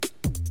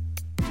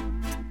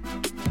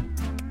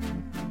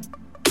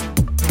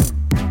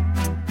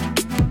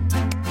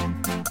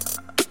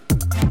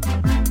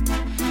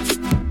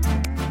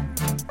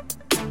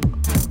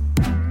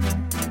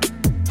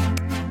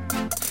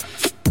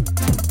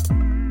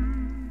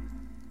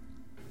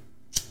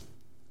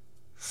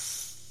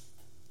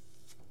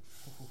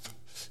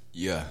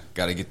Yeah,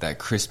 gotta get that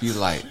crispy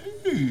light.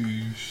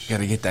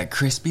 Gotta get that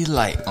crispy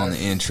light on the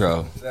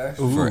intro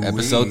for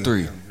episode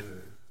 3.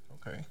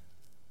 Okay.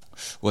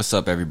 What's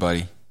up,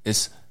 everybody?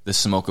 It's the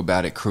Smoke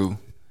About It crew.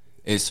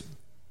 It's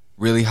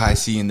Really High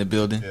C in the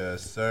building.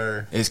 Yes,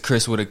 sir. It's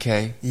Chris with a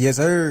K. Yes,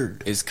 sir.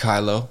 It's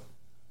Kylo.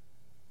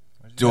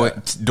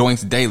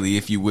 Doinks Daily,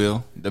 if you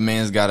will. The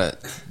man's got a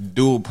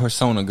dual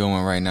persona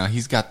going right now.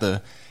 He's got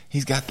the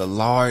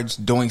large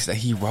doinks that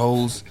he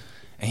rolls,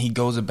 and he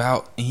goes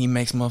about and he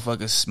makes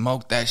motherfuckers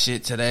smoke that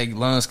shit till their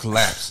lungs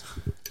collapse.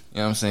 You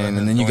know what I'm saying?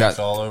 And then you got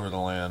all over the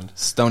land.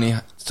 Tony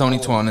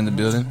Twan in the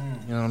building.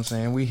 You know what I'm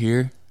saying? We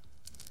here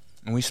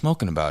and we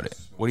smoking about it.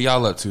 What are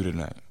y'all up to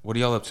tonight? What are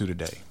y'all up to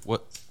today?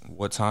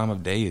 What time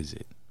of day is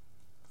it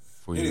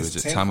for you? Is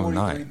it time of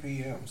night?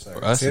 PM,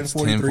 for us, it's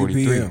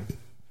 10:43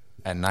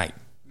 at night.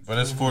 But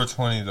it's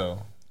 4:20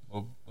 though.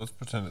 Well, let's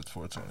pretend it's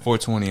 4:20.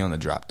 4:20 on the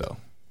drop though.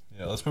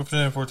 Yeah, let's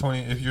pretend it's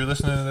 4:20. If you're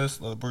listening to this,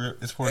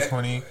 it's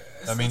 4:20.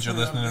 That means you're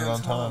listening to it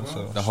on time.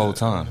 So the whole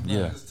time,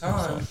 yeah.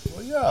 Well,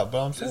 yeah,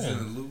 but I'm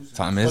saying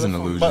time is an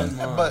illusion.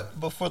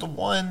 But for the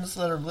ones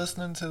that are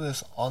listening to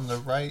this on the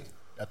right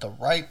at the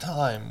right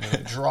time when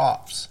it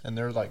drops, and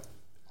they're like,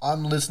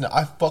 I'm listening.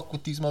 I fuck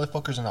with these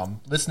motherfuckers, and I'm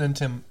listening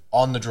to him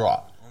on the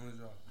drop.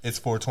 It's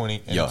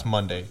 4:20 and it's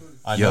Monday.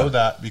 I know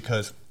that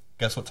because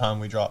guess what time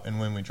we drop and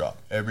when we drop?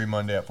 Every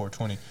Monday at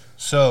 4:20.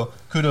 So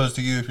kudos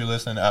to you if you're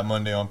listening at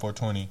Monday on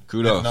 4:20.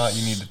 Kudos. If not,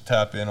 you need to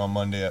tap in on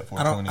Monday at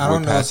 4:20. I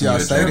don't know if y'all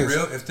say this.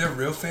 If they're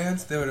real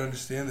fans, they would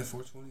understand that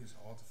 4:20 is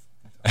all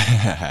the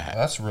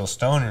That's real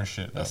stoner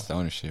shit. That's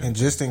stoner shit. And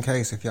just in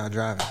case, if y'all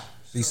driving,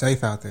 be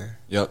safe out there.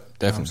 Yep,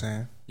 definitely. You know what I'm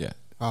saying? Yeah.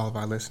 All of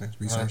our listeners,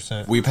 be safe.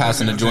 100%. We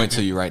passing the joint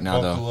to you right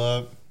now, Buckle though.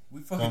 up.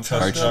 We fucking Don't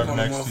touch the up driver on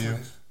next to you.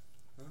 motherfuckers.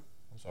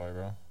 I'm sorry,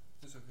 bro.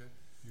 It's okay.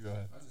 You go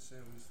ahead. I was just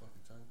saying we was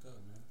fucking turned up,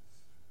 man.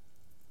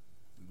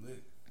 We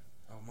lit.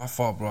 Oh, my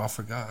fault, bro. I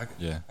forgot. I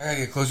gotta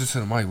get closer to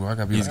the mic, bro. I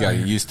gotta be. He's got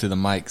used to the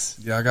mics.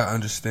 Yeah, I gotta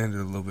understand it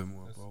a little bit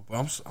more, bro.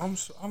 But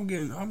I'm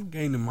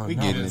gaining my. We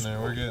knowledge. getting it.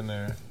 We're getting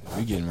there.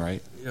 We getting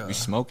right. Yeah. We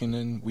smoking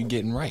and we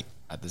getting right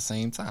at the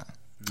same time.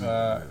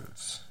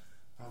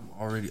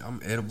 I'm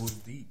edibles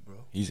deep, bro.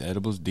 He's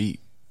edibles deep.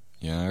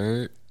 You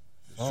heard?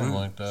 Something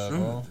like that,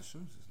 bro. The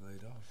shrooms is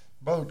laid off.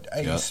 Bro,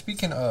 hey, Yep.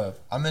 speaking of,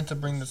 I meant to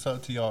bring this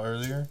up to y'all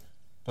earlier,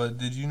 but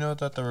did you know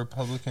that the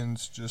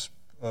Republicans just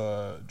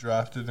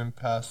drafted and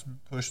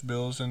pushed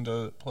bills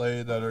into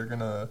play that are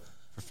gonna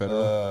For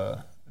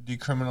federal?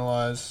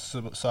 decriminalize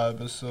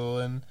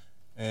psilocybin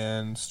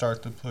and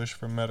start the push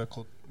for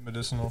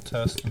medicinal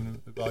test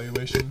and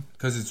evaluation?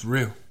 Cause it's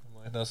real.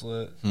 I'm like, that's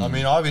lit. I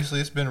mean, obviously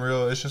it's been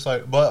real. It's just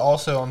like, but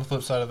also on the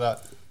flip side of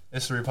that,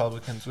 it's the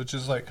Republicans, which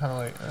is like kind of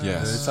like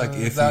It's like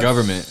if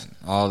government,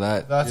 all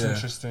that. That's Yeah.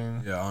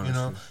 interesting. Yeah, honestly. you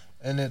know,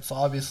 and it's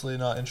obviously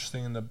not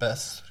interesting in the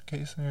best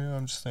case scenario.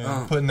 I'm just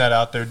saying, putting that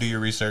out there. Do your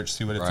research,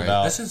 see what it's Right.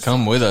 about. This is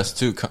Come with us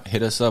too.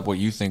 Hit us up what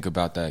you think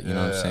about that. You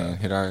know what I'm Yeah. saying?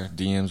 Hit our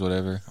DMs,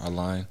 whatever, our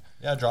line.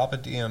 Yeah, drop a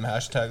DM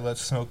hashtag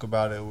Let's Smoke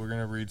About It. We're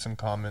gonna read some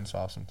comments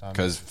off sometime.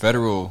 Because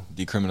federal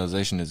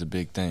decriminalization is a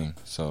big thing.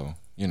 So,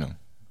 you know.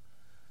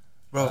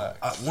 Bro,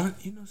 Facts.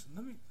 let me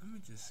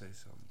just say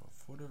something, bro.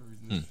 For whatever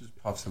reason, this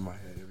just pops in my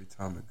head every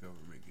time the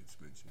government gets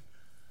mentioned.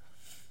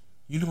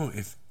 You know,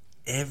 if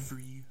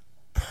every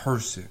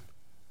person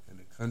in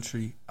the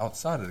country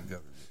outside of the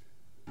government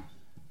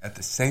at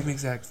the same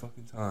exact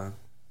fucking time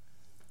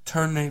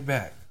turn their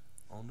back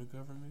on the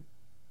government,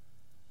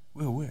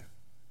 we'll win.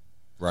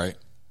 Right?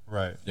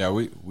 right. Yeah,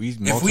 we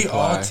multiply If we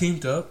all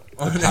teamed up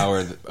on the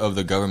power of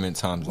the government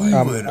times We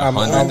like would I'm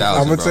 100,000,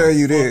 gonna bro. tell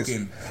you this,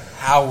 fucking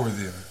power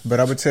them. but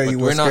I'm gonna tell But you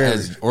we're what's not scary.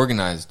 as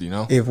organized, you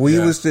know? If we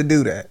Yeah. was to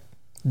do that,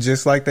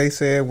 just like they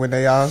said when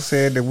they all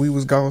said that we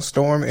was gonna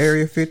storm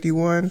Area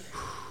 51,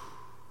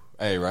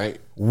 Hey, right?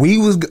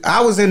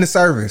 I was in the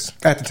service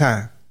at the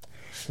time.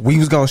 We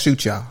was gonna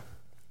shoot y'all.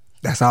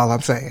 That's all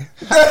I'm saying.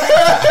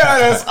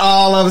 That's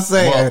all I'm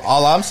saying. Well,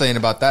 all I'm saying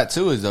about that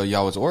too is though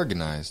y'all was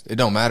organized. It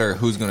don't matter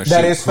who's gonna shoot.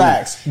 That is who.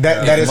 facts.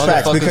 That If is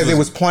facts motherfuckers because it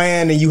was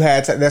planned and you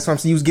had to, that's what I'm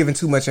saying. You was giving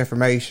too much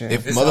information.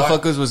 If It's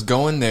motherfuckers was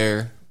going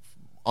there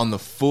on the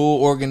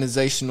full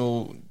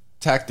organizational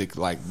tactic,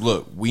 like,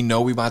 look, we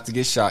know we about to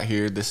get shot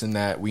here, this and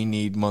that. We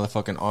need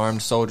motherfucking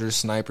armed soldiers,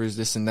 snipers,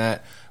 this and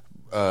that.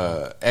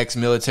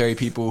 Ex-military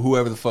people,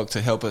 whoever the fuck,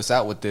 to help us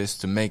out with this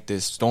to make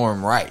this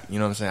storm right. You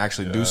know what I'm saying?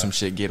 Actually do some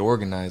shit, get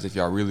organized if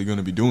y'all really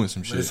gonna be doing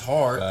some shit. But it's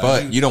hard.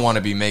 But you don't want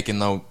to be making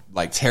no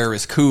like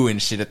terrorist coup and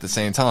shit at the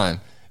same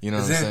time. You know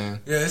what I'm saying?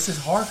 Yeah, it's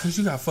just hard because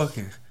you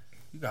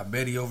got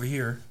Betty over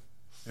here.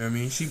 You know what I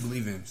mean? She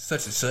believe in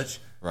such and such.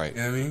 Right.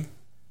 You know what I mean?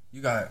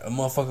 You got a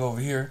motherfucker over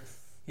here.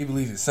 He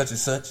believes in such and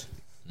such.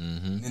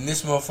 Mm-hmm. And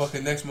this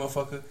motherfucker, next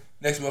motherfucker,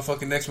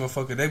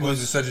 they believe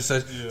in such and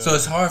such. Yeah. So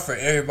it's hard for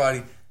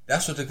everybody.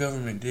 That's what the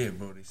government did,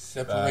 bro. They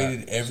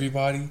separated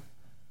everybody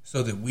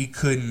so that we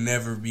could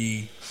never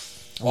be.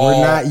 We're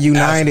not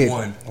united.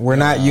 one. We're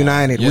not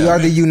united. We yeah. are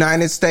the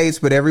United States,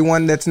 but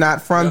everyone that's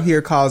not from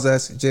here calls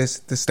us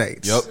just the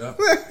States. Yep. Yep.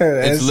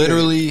 It's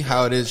literally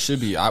how it is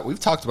should be. We've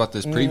talked about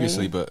this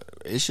previously, but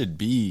it should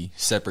be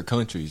separate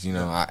countries. You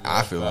know,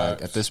 I feel like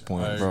facts. at this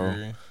point, I bro,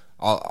 agree.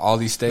 all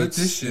these states,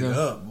 Put this shit you know,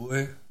 up,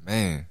 boy.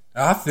 man.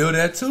 I feel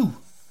that too.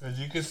 Cause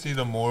you can see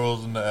the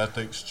morals and the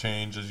ethics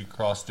change as you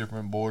cross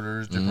different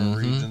borders, different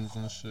regions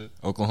and shit.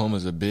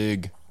 Oklahoma's a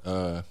big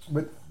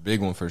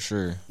one for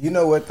sure. You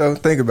know what though?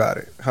 Think about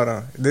it. Hold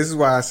on. This is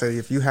why I say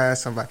if you have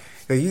somebody,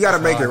 you got to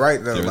make it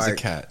right though. There was like, a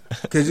cat.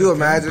 Could you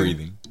imagine?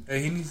 breathing?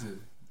 Hey, he needs to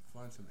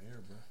find some air,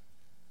 bro.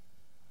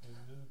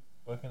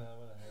 Fucking having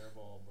a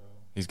hairball, bro.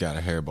 He's got a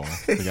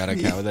hairball. We got a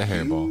cat with a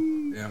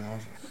hairball.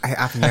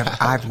 Damn,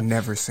 I've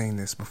never seen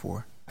this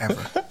before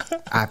ever.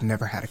 I've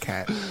never had a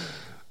cat.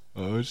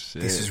 Oh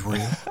shit! This is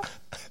real.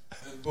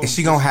 Is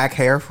she gonna hack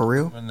hair for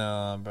real? But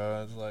nah,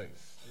 bro. It's like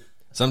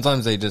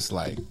Sometimes they just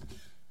like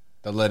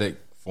they'll let it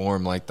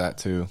form like that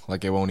too.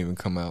 Like it won't even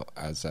come out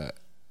as that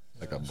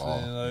like a ball.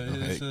 like, You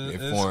know, it's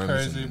it forms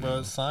crazy, and- bro.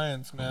 It's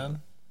science,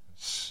 man.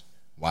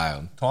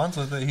 Wild. Twan's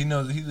with it. He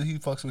knows he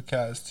fucks with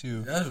cats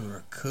too. that's what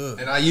I could.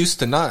 And I used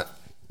to not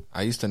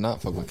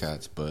fuck with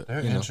cats, but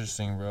They're you know,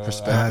 interesting, bro.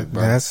 perspective.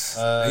 bro. That's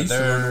I used to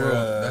run the they're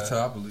world. That's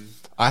how I believe.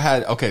 I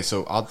had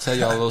so I'll tell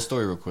y'all a little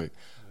story real quick.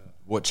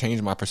 What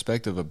changed my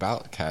perspective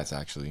about cats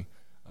actually?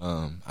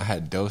 I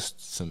had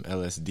dosed some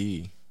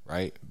LSD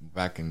right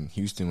back in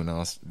Houston when I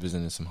was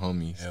visiting some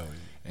homies, Hell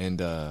and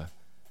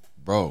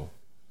bro,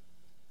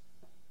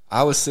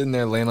 I was sitting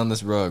there laying on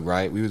this rug,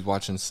 right? We was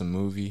watching some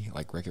movie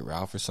like Wreck-It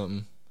Ralph or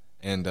something,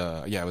 and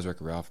yeah, it was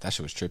Wreck-It Ralph. That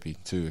shit was trippy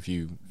too. If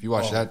you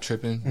watch that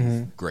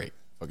tripping, great.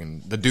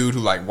 Fucking the dude who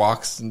like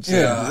walks and shit.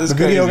 Yeah. It's the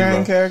video crazy, game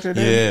bro. character.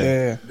 Dude?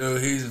 Yeah.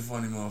 Dude, he's a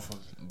funny motherfucker.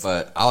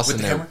 But I was With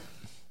the sitting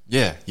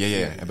there. hammer?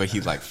 Yeah. But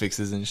he like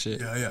fixes and shit.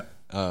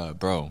 Yeah.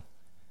 Bro,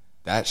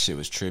 that shit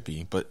was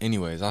trippy. But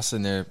anyways, I was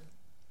sitting there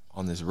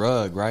on this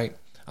rug, right?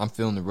 I'm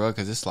feeling the rug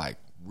because it's like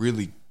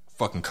really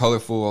fucking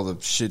colorful. All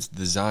the shit's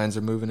designs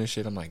are moving and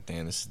shit. I'm like,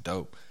 damn, this is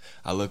dope.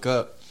 I look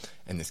up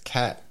and this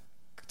cat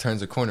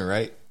turns a corner,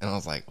 right? And I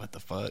was like, what the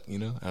fuck, you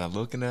know? And I'm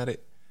looking at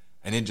it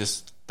and it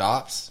just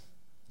stops,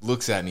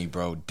 looks at me,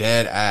 bro,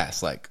 dead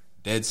ass, like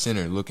dead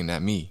center looking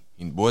at me.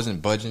 It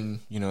wasn't budging,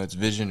 you know, its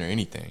vision or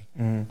anything.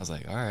 I was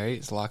like, all right,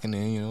 it's locking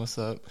in, you know, what's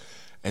up?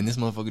 And this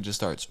motherfucker just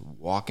starts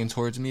walking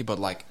towards me, but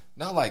like,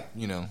 not like,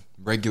 you know,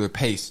 regular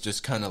pace,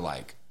 just kind of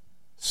like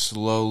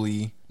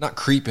slowly, not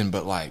creeping,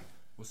 but like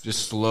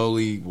just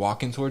slowly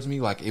walking towards me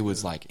like it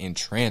was like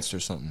entranced or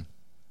something.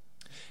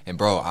 And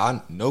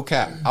bro, no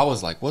cap, I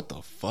was like, what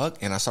the fuck?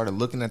 And I started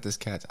looking at this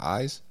cat's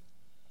eyes,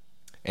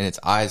 and its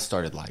eyes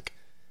started like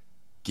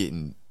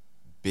getting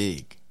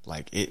big.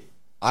 Like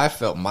I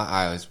felt my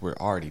eyes were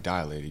already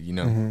dilated, you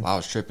know. I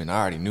was tripping. I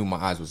already knew my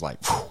eyes was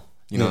like, whew,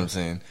 you know what I'm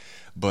saying?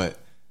 But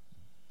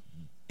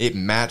it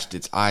matched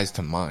its eyes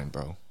to mine,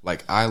 bro.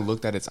 Like I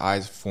looked at its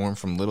eyes form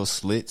from little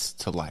slits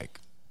to like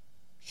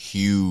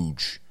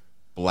huge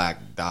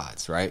black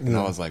dots, right? And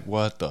I was like,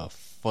 what the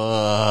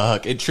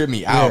fuck? It tripped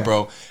me out,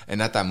 bro.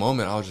 And at that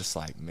moment, I was just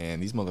like, man,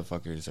 these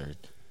motherfuckers are...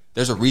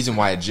 There's a reason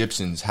why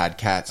Egyptians had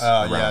cats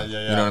around.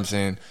 yeah. You know what I'm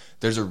saying?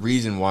 There's a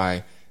reason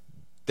why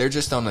they're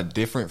just on a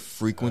different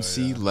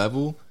frequency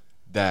level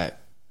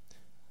that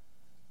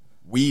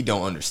we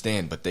don't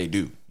understand, but they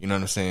do. You know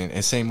what I'm saying?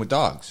 And same with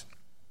dogs.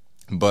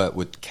 But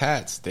with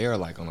cats, they are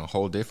like on a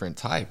whole different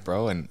type,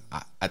 bro. And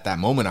at that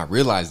moment, I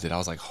realized it. I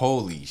was like,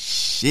 holy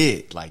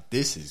shit. Like,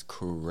 this is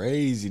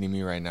crazy to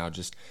me right now.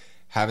 Just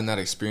having that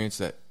experience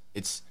that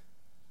it's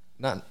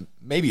not,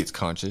 maybe it's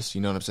conscious,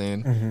 you know what I'm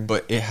saying?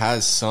 But it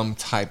has some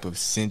type of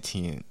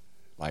sentient,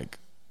 like,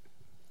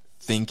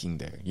 thinking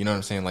there. You know what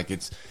I'm saying? Like,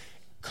 it's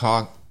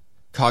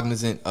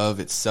cognizant of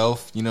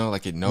itself, you know,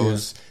 like it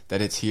knows that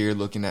it's here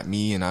looking at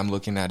me and I'm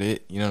looking at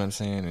it, you know what I'm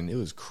saying? And it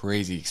was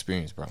crazy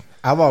experience, bro.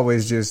 I've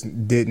always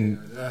just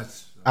didn't.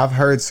 I've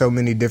heard so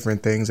many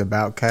different things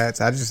about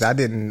cats. I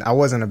didn't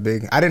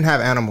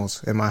have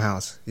animals in my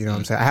house. You know what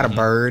I'm saying? I had a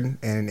bird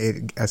and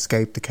it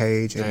escaped the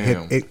cage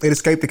and it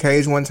escaped the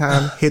cage one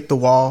time, hit the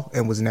wall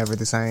and was never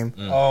the same.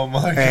 Oh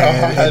my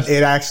And god!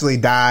 it actually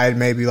died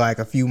maybe like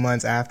a few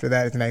months after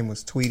that. His name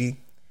was Tweety.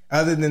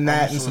 Other than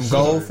that and some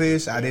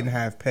goldfish, I didn't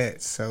have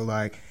pets. So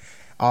like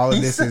all of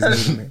this is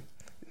new to me.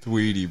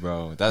 Tweety,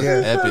 bro. That's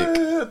Yeah. epic.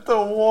 Hit the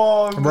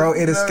wall, Bro,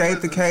 it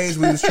escaped the cage.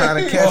 We was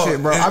trying to catch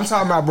it, bro. I'm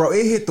talking about, bro,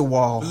 it hit the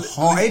wall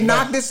hard. It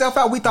knocked itself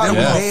out. We thought it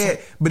was dead,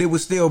 but it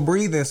was still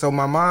breathing. So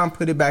my mom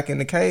put it back in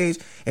the cage,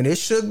 and it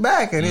shook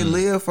back, and it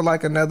lived for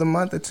like another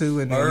month or two.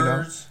 And then,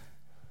 Birds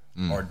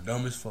are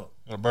dumb as fuck.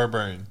 A bird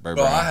brain. Bird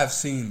Bro, brain. I have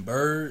seen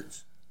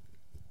birds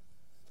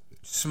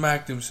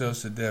smack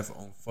themselves to death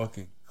on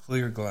fucking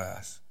clear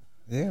glass.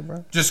 yeah,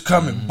 bro. Just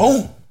coming,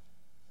 boom,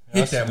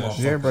 hit that motherfucker.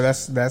 Yeah, bro,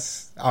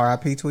 that's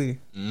R.I.P. Tweety.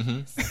 Mm-hmm.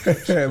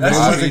 But it R.I.P.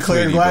 wasn't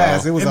clear Tweety,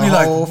 glass. bro. It was It'd a be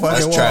like, whole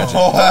fucking that's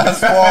wall.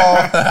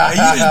 tragic. And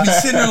you just be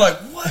sitting there like,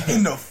 what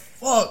in the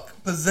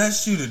fuck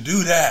possessed you to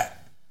do that?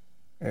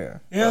 Yeah.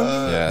 You know what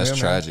I mean? Yeah, that's man.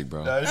 tragic,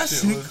 bro. That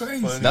shit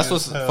crazy. That's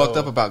what's fucked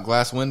up about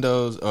glass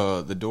windows,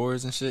 the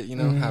doors and shit, you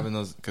know, having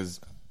those, because,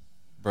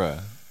 bruh,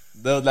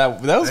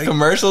 Those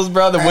commercials,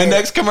 bro. The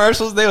Windex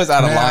commercials, they was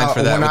out of line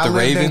for that when with I the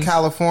lived in Ravens.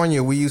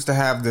 California, we used to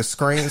have the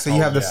screen. So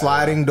you have the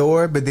sliding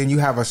door, but then you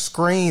have a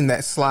screen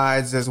that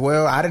slides as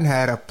well. I didn't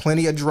have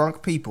plenty of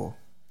drunk people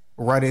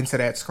run into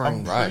that screen.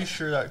 I'm Right. pretty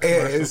sure that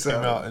commercial It's, came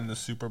out in the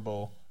Super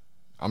Bowl.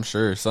 I'm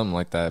sure something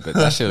like that, but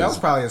that shit That was was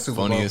probably a Super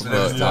funny Bowl as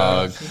commercial. fuck,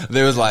 dog.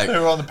 There was like They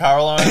were on the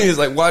power line. he was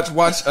like,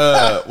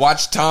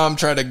 watch Tom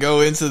try to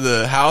go into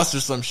the house or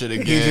some shit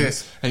again,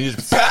 and he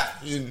just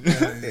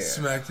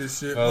Smack this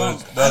shit. The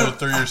Bro, other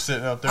three are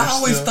sitting out there. I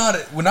always still. thought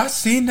it when I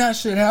seen that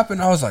shit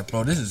happen. I was like,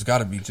 bro, this has got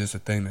to be just a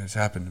thing that's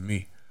happened to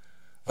me.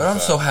 But I'm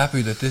so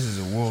happy that this is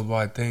a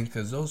worldwide thing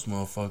because those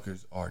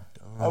motherfuckers are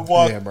I dumb.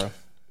 walked. Yeah, bro.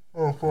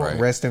 Right.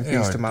 Rest in They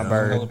peace are to my dumb.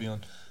 bird.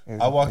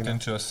 I walked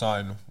into a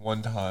sign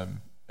one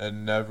time,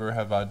 and never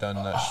have I done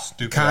that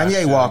stupid.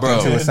 Kanye ass walked Bro.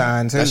 into a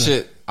sign too. That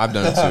shit. I've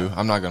done it too.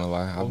 I'm not gonna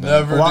lie. We'll I've done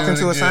never Walk do it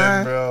into a again,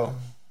 sign? bro.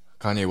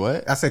 Kanye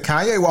what? I said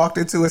Kanye walked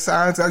into a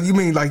sign. So you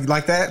mean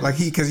like that? Like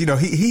because he Like,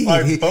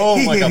 boom,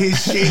 he like hit a-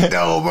 his shit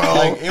though, bro.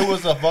 Like it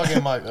was a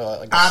fucking like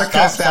a I'd have stop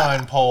cussed out-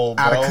 sign pole,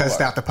 bro. I'd have cussed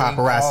Like, out the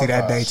paparazzi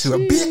that day too. A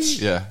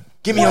bitch. Yeah.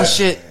 Give me your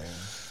shit.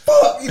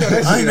 Fuck, you know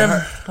that I shit.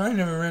 ain't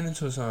never ran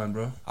into a sign,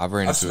 bro. I've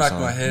ran I into a smacked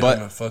sign, my head but-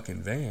 on a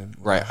fucking van.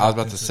 Right. I was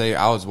about to say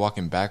I was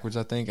walking backwards,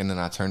 I think, and then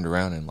I turned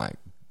around and like,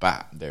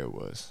 bop, there it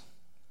was.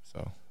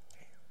 So,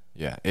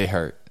 yeah, it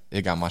hurt.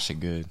 It got my shit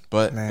good,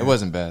 but Man. it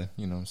wasn't bad.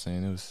 You know what I'm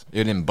saying?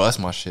 It didn't bust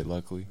my shit.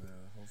 Luckily.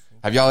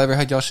 Have y'all ever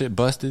had y'all shit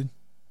busted?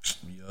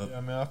 Yup.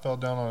 Yeah, man, I fell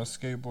down on a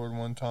skateboard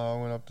one time.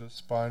 I went up the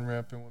spine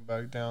ramp and went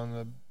back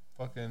down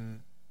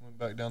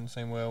the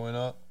same way I went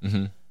up,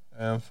 Mm-hmm.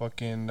 and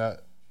fucking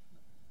that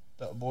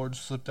board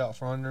slipped out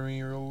from under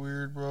me real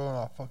weird, bro, and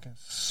I fucking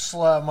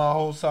slapped my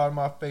whole side of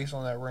my face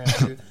on that ramp,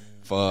 dude.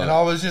 Fuck. And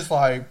I was just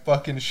like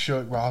fucking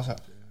shook, bro. I was like,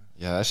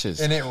 Yeah, that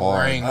shit's and it hard.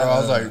 rang, bro. I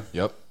was like,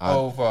 Yep.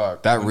 oh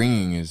fuck, That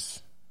ringing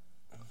is.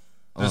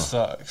 this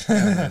sucks.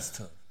 That's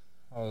tough.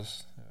 I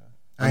was.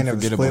 I ain't never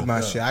Unforgettable. split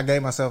my shit. I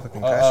gave myself a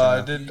concussion.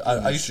 I though. did.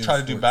 I used to try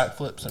to do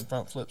backflips and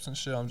front flips and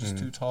shit. I'm just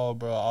too tall,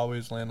 bro. I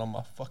always land on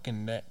my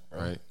fucking neck,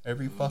 bro. Right.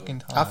 Every fucking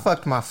time. I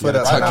fucked my foot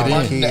Yeah, up tuck when I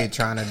it was a in. kid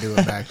trying to do a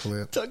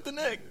backflip. Tuck the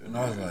neck. And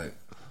I was like,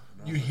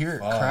 You hear it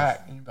Five.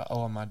 crack, and you go,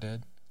 "Oh, am I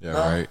dead?" Yeah. No.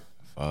 Right.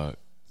 Fuck.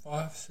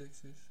 5,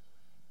 6 ish.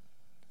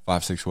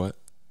 5'6" what?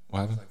 What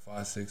I was happened? like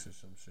 5, 6 or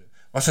some shit.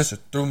 My sister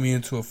threw me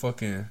into a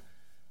fucking,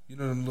 you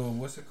know them little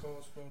what's it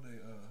called, bro?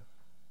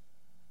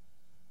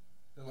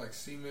 They're like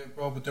cement,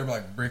 bro, but they're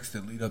like bricks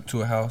that lead up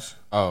to a house.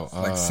 Oh, It's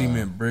like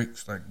cement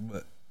bricks, like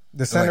but The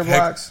they're center like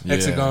blocks. Yeah.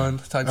 hexagon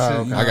type Oh, shit.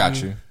 okay. know I what got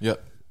mean? you.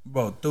 Yep.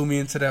 Bro, threw me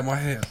into that. My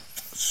head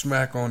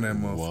smack on that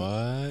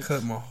motherfucker. What?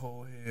 Cut my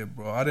whole head,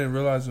 bro. I didn't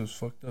realize it was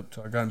fucked up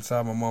till I got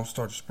inside. My mom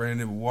started spraying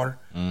it with water.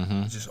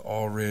 Mm-hmm. Just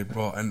all red,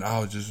 bro. And I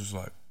was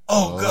like,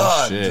 oh,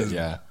 God. Shit. Just,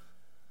 Yeah.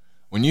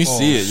 When you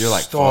see it, you're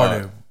like,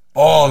 started fuck.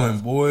 balling,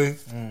 boy.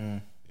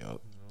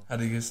 Yup. Had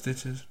to get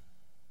stitches.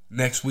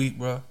 Next week,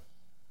 bro.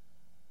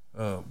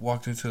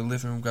 Walked into the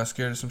living room, got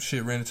scared of some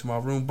shit, ran into my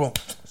room, boom,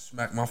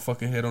 smacked my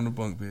fucking head on the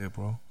bunk bed,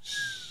 bro.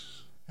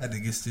 Had to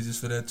get stitches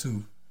for that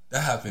too.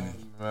 That happened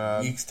in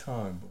Man. weeks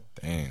time, bro.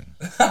 Damn.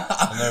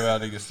 I never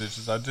had to get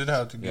stitches. I did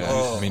have to get.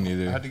 Yeah. these, Me I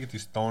neither. had to get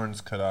these thorns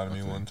cut out of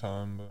me one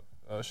time, but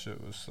that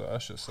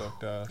shit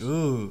sucked ass.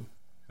 Ooh.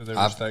 Because they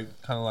were just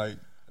like kind of like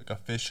a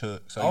fish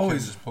hook, so you Always-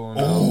 could just pull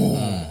them out.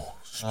 Oh,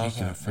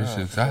 speaking of fish oh,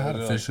 hooks, I had a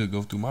yeah. fish hook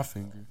go through my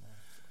finger.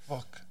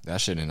 Fuck.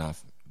 That shit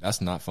enough. That's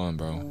not fun,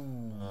 bro.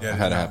 Yeah, I've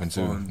had it not happen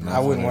too. fun, bro. Not I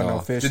wouldn't fun want at no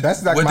all. fish. Did-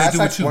 That's like what'd they that's do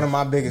like with you? one of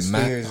my biggest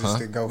Matt, fears huh? is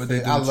to go What'd they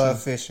fish. do I with love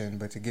you? fishing,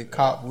 but to get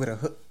caught with a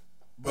hook.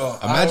 Bro,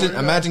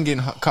 Imagine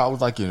getting caught with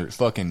like your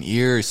fucking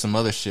ear or some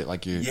other shit.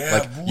 Like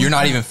Yeah, boy. you're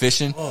not even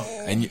fishing,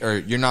 or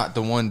you're not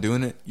the one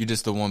doing it. You're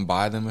just the one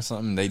by them or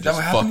something. They that just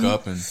what fuck happened to you?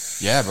 up and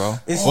yeah, bro.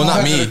 It's Well,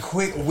 not because me. of the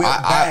quick whip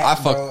I back,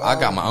 fuck. bro. I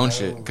got my Oh, own no.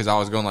 shit because I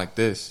was going like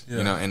this, Yeah.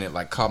 you know, and it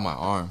like caught my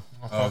arm.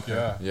 Fuck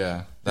yeah.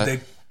 Yeah,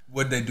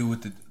 What'd they do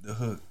with the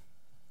hook?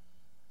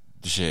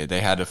 shit. They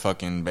had to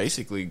fucking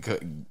basically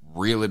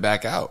reel it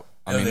back out.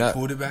 I mean, they that,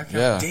 pulled it back out.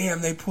 Yeah,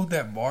 Damn, they pulled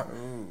that bar.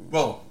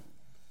 Bro,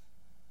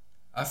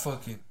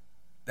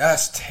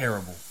 that's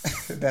terrible.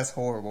 That's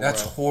horrible.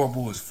 That's bro.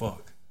 horrible as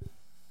fuck.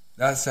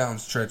 That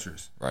sounds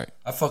treacherous. right.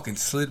 I fucking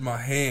slid my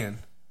hand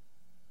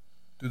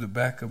through the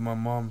back of my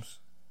mom's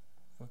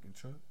fucking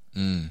truck.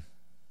 Mm.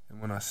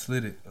 And when I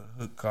slid it, a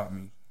hook caught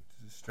me.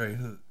 It's a straight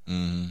hook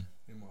Mm-hmm.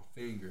 in my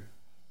finger.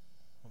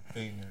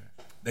 Finger.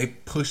 They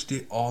pushed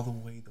it all the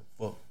way the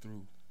fuck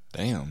through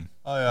Damn.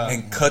 Oh yeah.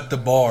 and cut the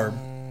barb.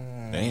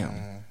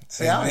 Damn.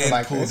 See, I and don't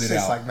like pulled this. it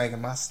It's out. like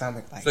making my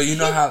stomach like. So you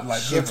know how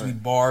like hooks shivering. be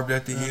barbed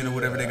at the end or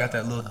whatever. They got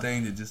that little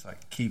thing that just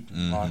like keep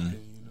them locked in.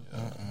 You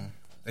know?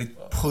 They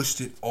pushed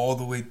it all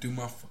the way through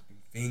my fucking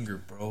finger,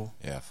 bro.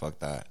 Yeah, fuck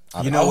that.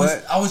 You know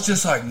what? I was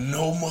just like,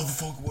 no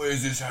motherfucker, where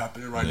is this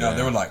happening right now? Yeah.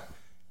 They were like,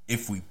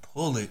 if we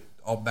pull it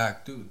all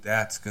back through,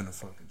 that's gonna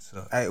fucking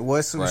suck. Hey,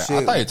 what's some Right. shit?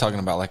 I thought you were talking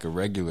about like a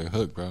regular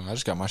hook, bro. I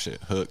just got my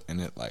shit hooked and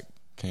it like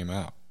came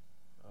out.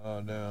 Oh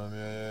damn.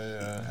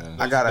 Yeah.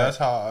 That's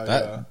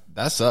how.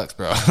 That sucks,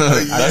 bro.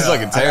 That's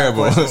fucking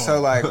terrible. So,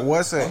 like,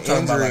 what's an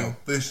injury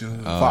official.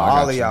 for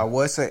all of y'all?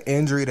 What's an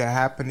injury that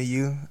happened to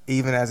you,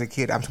 even as a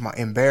kid? I'm talking about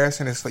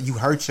embarrassing. It's like you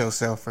hurt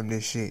yourself from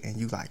this shit, and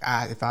you like,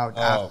 I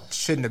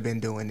shouldn't have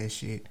been doing this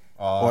shit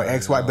or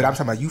X, Y. But I'm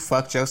talking about you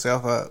fucked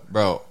yourself up,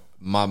 bro.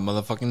 My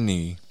motherfucking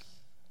knee.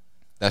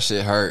 That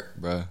shit hurt,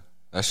 bro.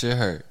 That shit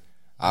hurt.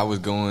 I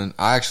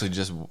actually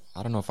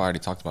I don't know if I already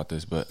talked about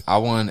this, but I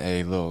won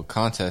a little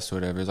contest or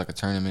whatever. It's like a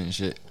tournament and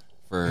shit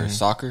for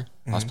soccer.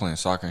 I was playing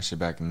soccer and shit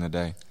back in the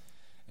day.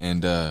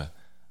 And I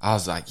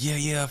was like,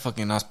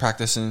 fucking, I was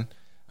practicing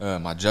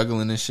my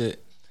juggling and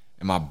shit.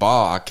 And my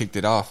ball, I kicked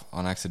it off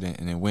on accident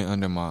and it went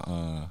under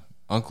my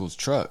uncle's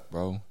truck,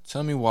 bro.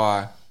 Tell me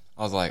why.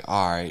 I was like,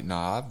 all right,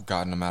 I've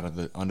gotten them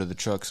under the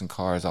trucks and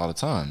cars all the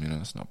time. You know,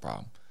 it's no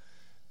problem.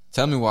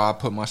 Tell me why I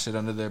put my shit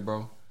under there,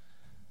 bro.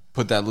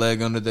 Put that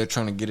leg under there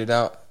trying to get it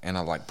out, and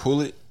I like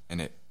pull it,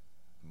 and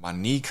my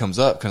knee comes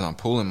up because I'm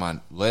pulling my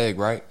leg,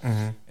 right?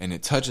 And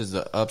it touches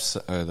the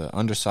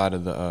underside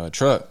of the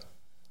truck.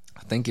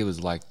 I think it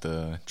was like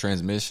the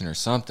transmission or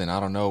something.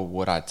 I don't know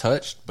what I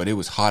touched, but it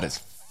was hot as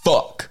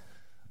fuck.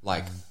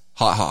 Like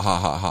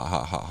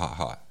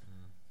hot.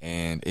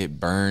 And it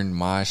burned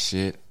my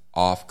shit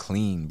off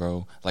clean,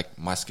 bro. Like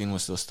my skin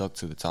was still stuck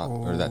to the top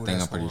or that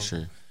thing, I'm pretty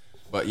sure.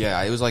 But yeah,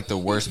 it was like the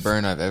worst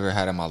burn I've ever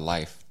had in my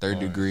life.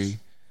 3rd degree.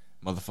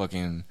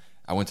 Motherfucking,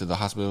 I went to the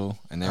hospital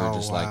and they were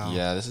just like,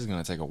 yeah, this is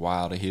gonna take a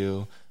while to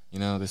heal, you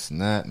know, this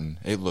and that, and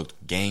it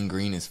looked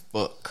gangrene as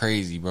fuck,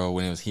 crazy, bro.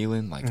 When it was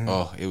healing, like,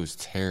 it was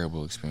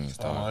terrible experience.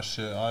 Oh my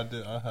shit, I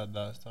had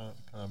that kind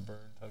of burn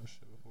type of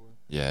shit before.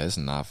 Yeah, it's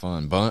not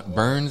fun.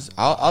 Burns,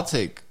 I'll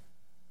take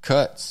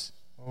cuts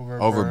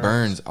over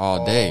burns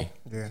all day.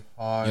 Yeah, you know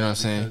what I'm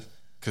saying?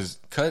 Because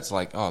cuts,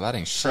 like, that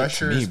ain't shit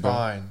pressure to me, is bro.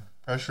 fine.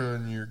 Pressure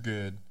and you're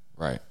good.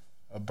 Right.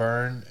 A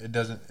burn, it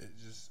doesn't.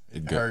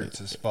 It hurts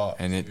as fuck,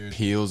 and it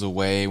peels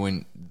away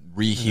when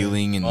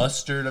rehealing. And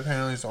mustard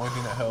apparently is the only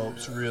thing that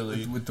helps.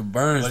 Really, with the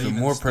burns, the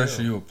more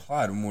pressure you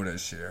apply, the more that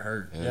shit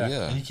hurt.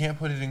 Yeah. And you can't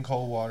put it in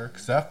cold water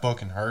because that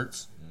fucking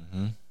hurts.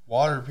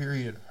 Water,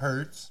 period,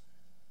 hurts.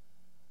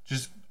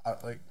 Just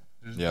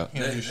you can't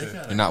do shit.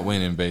 You're not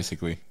winning,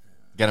 basically.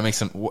 Got to make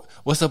some.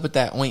 What's up with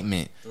that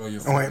ointment?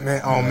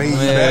 Ointment on me.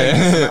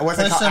 Yeah. What's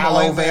it called?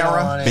 Aloe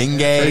vera.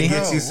 Bengay.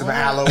 Get you some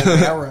aloe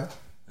vera.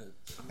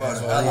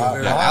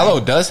 Aloe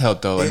does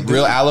help though. Like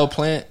real aloe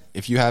plant.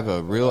 If you have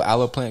a real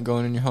aloe plant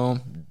going in your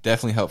home,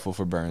 definitely helpful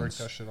for burns.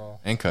 Break that shit off.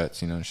 And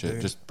cuts, you know, and shit.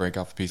 Just break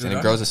off a piece, and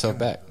it grows itself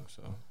back.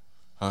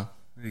 So,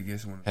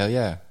 hell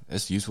yeah,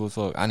 it's useful as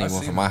fuck. I need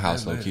one for my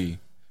house, low key.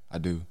 I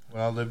do.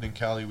 When I lived in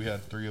Cali, we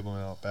had 3 of them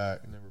out back,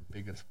 and they were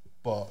big as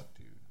fuck,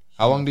 dude.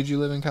 How long did you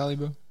live in Cali,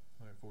 bro?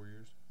 Like 4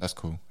 years. That's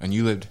cool. And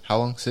you lived how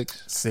long?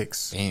 6?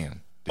 6.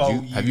 Damn.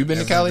 Have you been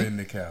to Cali?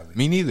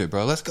 Me neither,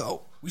 bro. Let's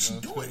go. We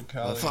should do it.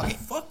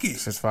 Fuck it.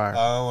 This is fire.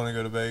 I want to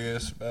go to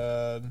Vegas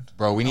bad.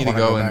 Bro, we need to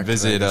go and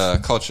visit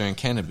Culture and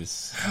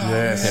Cannabis.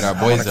 Yes. Hit our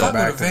boys If I up.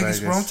 go to Vegas,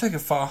 bro, I'm taking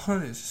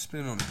 $500 to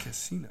spend on the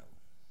casino.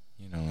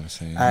 You know what I'm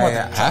saying?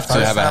 Have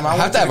to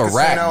have a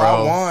rack, bro.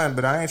 I won,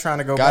 but I ain't trying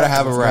to go. Gotta back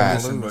have to a rack.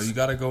 Listen, bro, you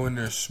gotta go in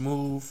there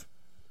smooth,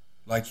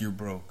 like you're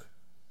broke.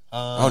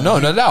 Oh no!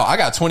 I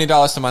got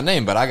 $20 to my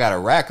name, but I got a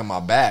rack on my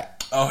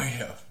back. Oh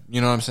yeah.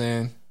 You know what I'm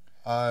saying?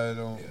 I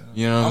don't.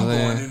 You know what I'm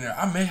saying? Going in there.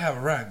 I may have a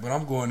rack, but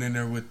I'm going in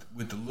there with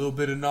a little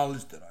bit of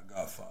knowledge that I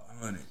got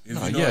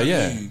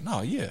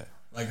 $500.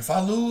 Like if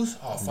I lose,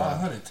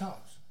 500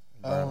 tops.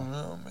 I don't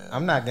know, man.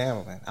 I'm not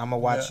gambling. I'm gonna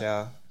watch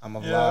y'all. I'm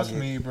gonna vlog that's it.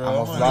 me, bro.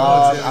 I'm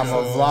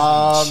gonna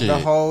vlog Shit. the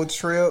whole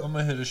trip. I'm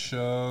gonna hit a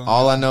show.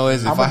 All I know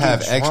is if I'ma I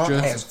have get drunk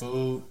extra, as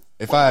Food.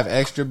 if I have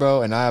extra,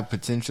 bro, and I have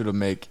potential to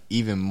make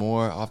even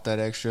more off that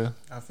extra,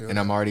 and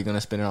I'm already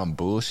gonna spend it on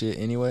bullshit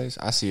anyways,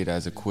 I see it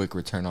as a quick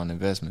return on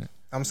investment.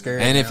 I'm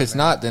scared. And if it's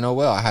not, then oh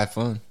well, I had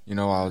fun. You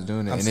know, I was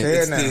doing it. I'm And scared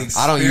It's now. the I experience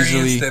don't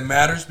usually that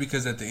matters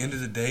because at the end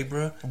of the day,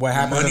 bro, What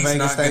happens in money's Vegas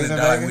not stays gonna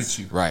in die Vegas? with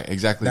you. Right,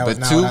 exactly. That was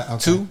But not what I-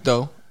 two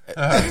though,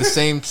 at the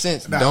same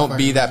sense, don't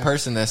be fucking that right.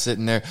 person that's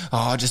sitting there.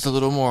 Oh, just a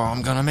little more.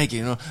 I'm gonna make it.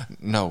 You know,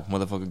 no,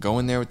 motherfucker, go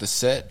in there with the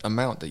set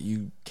amount that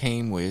you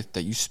came with,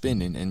 that you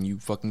spending, and you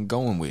fucking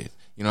going with.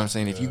 You know what I'm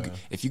saying?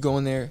 If you go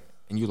in there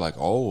and you like,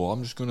 oh, well,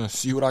 I'm just gonna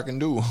see what I can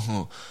do,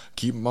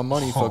 keep my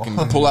money, fucking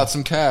pull out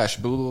some cash.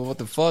 Blah, blah, blah, what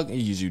the fuck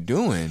is you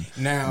doing?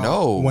 Now,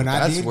 no, when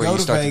I that's did where go you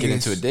to start to get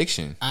Vegas, into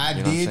addiction. I You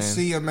know what I'm did saying?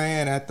 see a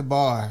man at the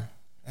bar.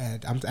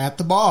 I'm at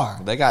the bar.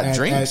 They got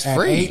drinks at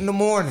free 8 in the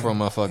morning from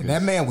motherfuckers. And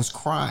that man was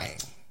crying.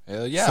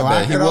 Hell yeah, So I I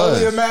bet he could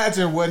only was.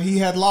 imagine what he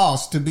had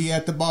lost to be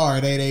at the bar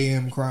at 8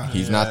 a.m. crying.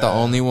 He's not the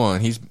only one.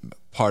 He's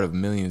part of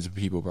millions of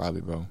people, probably,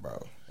 bro.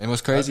 And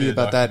what's crazy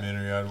about that?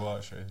 documentary I'd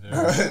watch right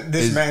there.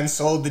 This man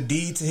sold the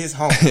deed to his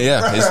home.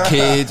 Yeah, his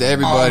kids,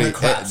 everybody, All the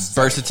crops.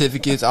 birth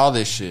certificates, all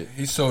this shit.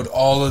 He sold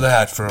all of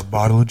that for a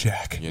bottle of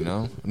Jack. You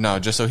know, no,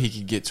 just so he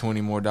could get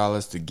 $20 more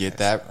to get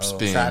that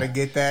spin. Try to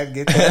get that.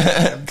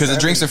 Because the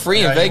drinks are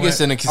free in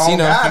Vegas in a Oh casino.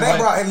 God, they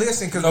brought. And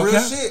listen, because No real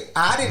cap? shit,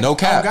 I didn't. No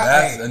cap. Oh, God,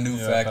 That's hey, a new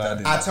fact I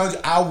didn't I know. told you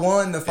I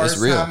won the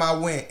first real. time I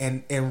went,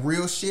 and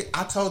real shit.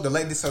 I told the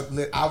lady, so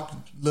I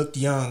looked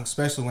young,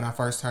 especially when I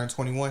first turned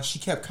 21. She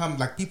kept coming,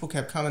 like people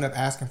kept coming up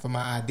asking for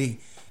my ID,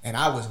 and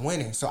I was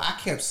winning. So I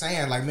kept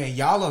saying, like, man,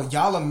 y'all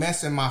are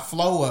messing my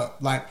flow up.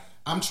 Like,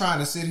 I'm trying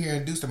to sit here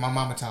and do stuff. My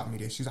mama taught me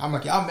this. I'm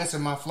like, y'all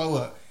messing my flow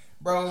up.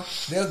 Bro,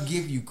 they'll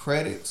give you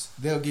credits.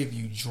 They'll give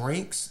you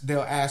drinks.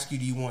 They'll ask you,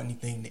 do you want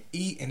anything to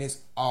eat? And it's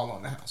all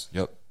on the house.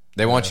 Yep.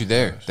 They want you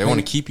there. They want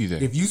to keep you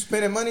there. If you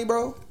spending money,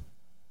 bro,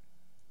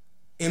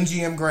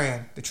 MGM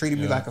Grand, they treated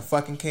me like a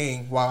fucking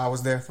king while I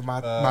was there for my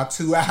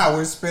 2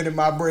 hours spending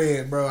my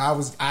bread, bro.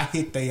 I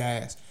hit their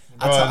ass.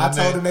 Bro, I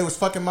told them they was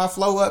fucking my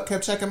flow up,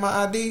 kept checking my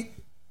ID.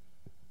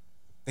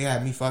 They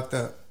had me fucked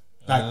up.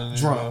 Like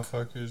drunk.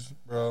 Motherfuckers,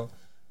 bro.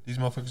 These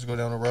motherfuckers go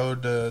down the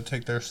road to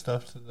take their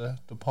stuff to the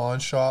pawn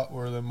shop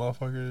where the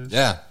motherfuckers.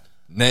 Yeah.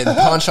 The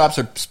pawn shops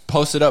are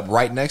posted up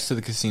right next to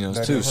the casinos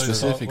too,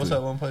 specifically. What's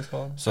that one place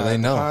called? So they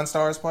know. Pawn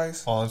Stars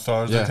place? Pawn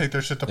Stars. Yeah. They take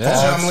their shit to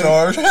Yeah. Pawn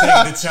Stars.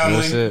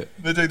 That's it.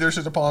 They take their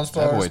shit to Pawn boy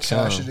Stars,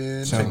 cash chum. it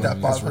in, Chum, take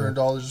that that's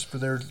 $500 for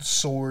their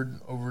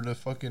sword over to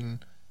fucking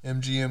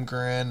MGM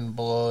Grand and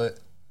blow it.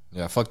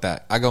 Yeah, fuck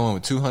that. I go in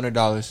with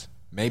 $200,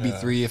 maybe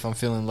 $3 if I'm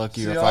feeling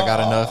lucky or See, if I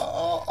got enough.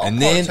 I'll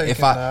And then partake if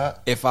in I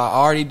that.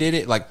 already did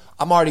it, like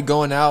I'm already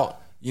going out,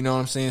 you know what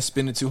I'm saying,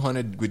 spending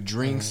 $200 with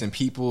drinks and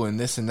people and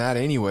this and that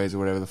anyways or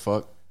whatever the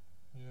fuck.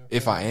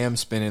 If I am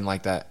spending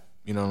like that,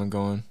 you know what I'm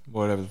going,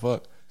 whatever the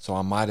fuck. So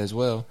I might as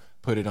well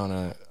put it on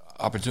a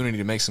opportunity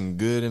to make some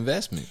good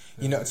investment.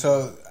 You know,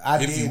 so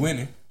If you win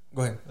it.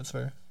 Go ahead. That's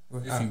fair.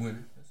 If you win it.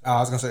 I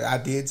was gonna say I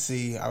did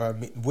see I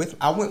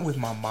went with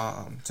my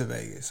mom to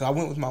Vegas. So I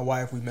went with my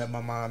wife. We met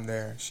my mom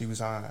there. She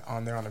was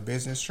on there on a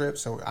business trip.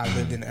 So I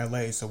lived in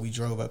LA. So we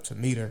drove up to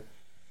meet her.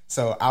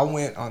 So I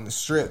went on the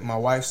strip. My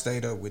wife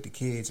stayed up with the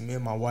kids. Me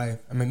and my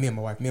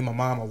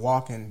mom are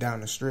walking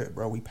down the strip,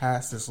 bro. We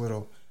passed this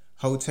little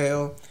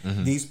hotel.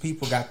 These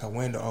people got the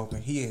window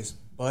open. He is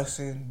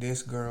busting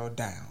this girl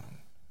down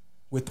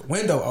with the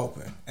window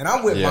open, and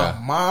I'm with my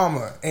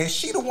mama, and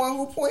she the one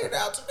who pointed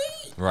out to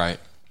me. Right.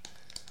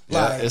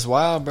 Yeah, Like, it's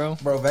wild, bro.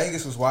 Bro,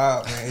 Vegas was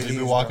wild, man. They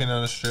be walking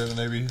down the strip and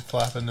they be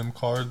flapping them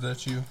cards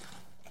at you.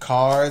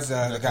 Cards.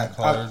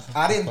 Cards.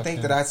 I didn't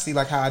think that I'd see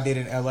like how I did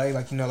in LA.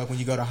 Like, you know, like when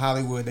you go to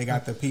Hollywood, they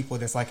got the people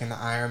that's like in the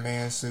Iron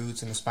Man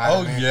suits and the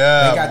Spider Man. Oh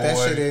yeah, they got boy.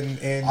 that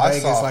shit in I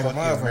Vegas saw like a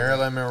fucking motherfucker.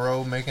 Marilyn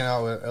Monroe making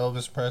out with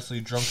Elvis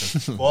Presley drunk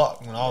as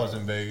fuck when I was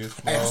in Vegas.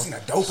 Bro. Hey, I've seen a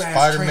dope ass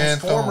Spider-Man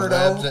Transformer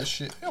throwing webs though. at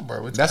shit. Yeah,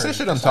 bro, it's That's the crazy.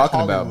 shit I'm It's like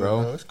talking about,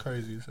 Hollywood, bro. It's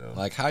crazy. So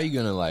Like, how you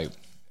gonna like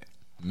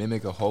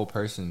mimic a whole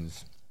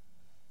person's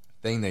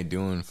thing they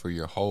doing for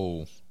your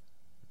whole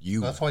you?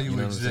 that's why you know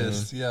what I'm saying?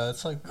 exist. Yeah,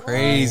 it's like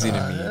Crazy what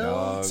to the me, hell?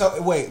 dog.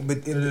 So wait, but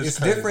is it's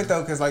crazy. different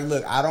though, because like,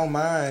 look, I don't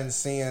mind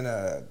seeing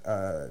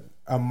a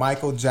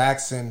Michael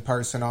Jackson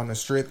person on the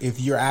strip if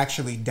you're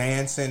actually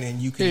dancing and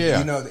you can, Yeah.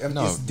 you know,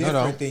 it's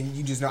different than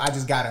you just know. I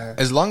just gotta.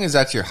 As long as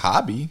that's your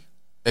hobby.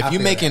 If I you're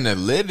feel making a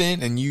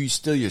living and you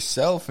still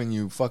yourself and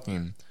you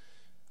fucking,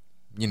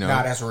 you know,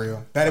 Nah, that's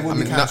real. That would I be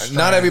mean, kind of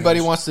not everybody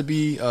wants to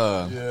be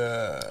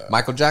Yeah,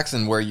 Michael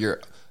Jackson, where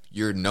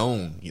you're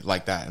known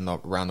like that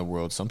around the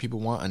world. Some people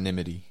want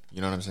anonymity.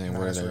 You know what I'm saying? No,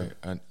 Where that's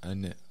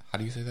they're how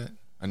do you say that?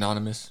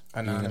 Anonymous,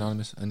 being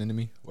anonymous,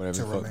 anonymity, whatever.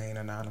 to the fuck. remain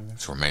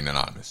anonymous. To remain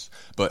anonymous.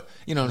 But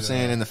you know what I'm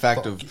saying? And the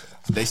fact of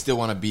they still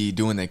want to be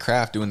doing their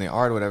craft, doing their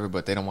art, or whatever,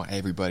 but they don't want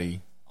everybody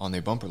on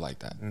their bumper like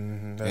that.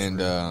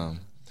 And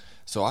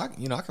so I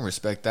can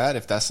respect that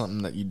if that's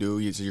something that you do.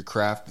 It's your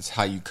craft. It's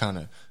how you kind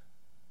of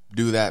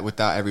do that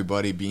without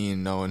everybody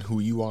knowing who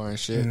you are and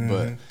shit.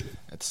 But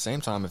at the same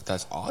time, if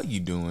that's all you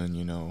doing,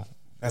 you know,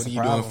 That's what a are you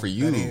problem. doing for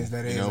you?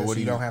 That is. You know, If what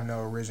you do don't have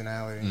no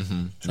originality.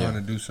 Trying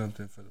to do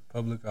something for the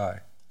public eye.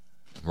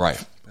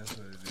 Right. That's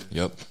what it is.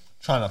 Yep.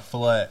 trying to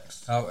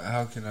flex.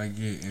 How can I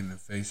get in the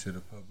face of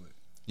the public?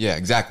 Yeah.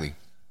 Exactly.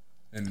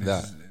 And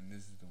That. this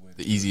is the way.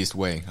 The easiest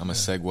way. I'm gonna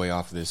segue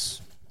off this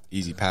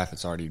easy path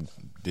that's already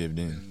dived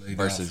in and laid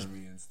versus out for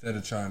me instead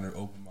of trying to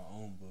open my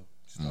own book.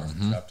 Start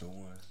from chapter 1.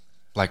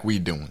 like we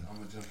doing. I'm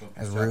gonna jump up to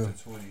That's chapter real.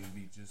 20 and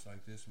be just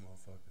like this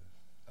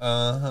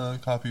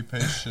motherfucker. Copy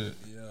paste shit.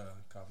 Yeah,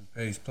 copy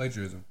paste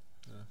plagiarism.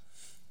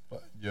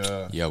 But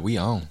yeah, Yeah, we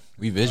on.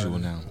 We visual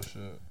now.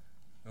 shit.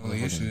 The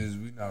only issue is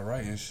we not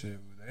writing shit.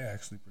 But they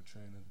actually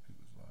portraying other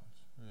people's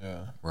lives.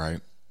 Yeah,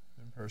 Right.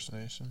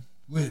 impersonation.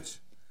 Which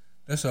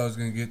that's what I was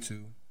gonna get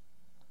to.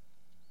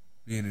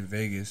 Being in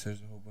Vegas,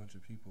 there's a whole bunch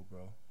of people,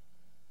 bro.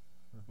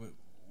 We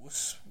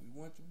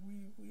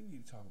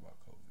need to talk about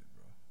COVID,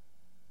 bro.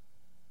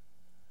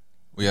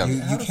 We have.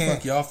 How the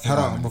fuck y'all Hold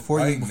on, feeling before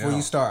right you now?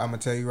 start, I'm gonna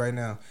tell you right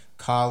now.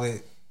 Call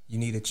it. You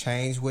need to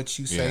change what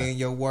you say Yeah. in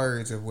your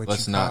words of what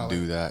Let's you not call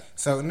do it. that.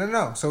 So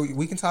no. So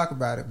we can talk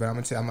about it, but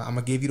I'm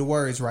gonna give you the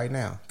words right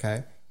now.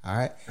 Okay, all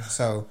right.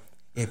 So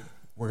if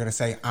we're gonna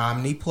say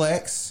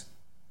Omniplex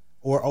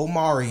or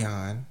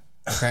Omarion,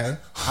 okay,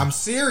 I'm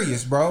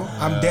serious, bro.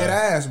 I'm dead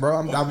ass, bro.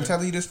 I'm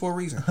telling you this for a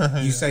reason.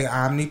 You say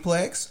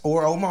Omniplex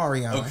or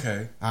Omarion.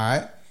 Okay. All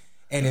right.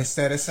 And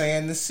instead of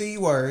saying the C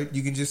word,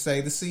 you can just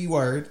say the C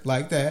word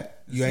like that.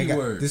 You ain't got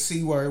C-word. the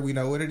C word. We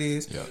know what it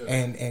is. Yep.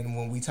 And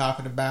when we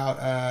talking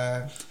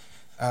about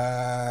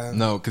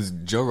No, because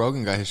Joe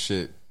Rogan got his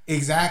shit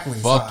Exactly.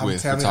 fucked so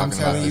with for I'm talking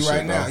telling about you this right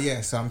shit, now. bro.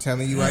 Yeah, so I'm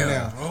telling you right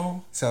now.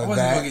 bro. So I wasn't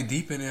that gonna get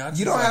deep in it. I just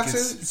you don't like have to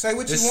it's- say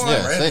what you it's want,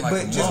 Yeah, spread say- like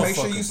but a just make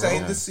sure you motherfucker, say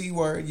bro. the C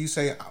word. You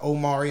say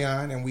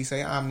Omarion, and we say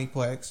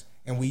Omniplex,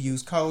 and we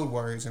use code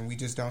words, and we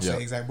just don't Yep.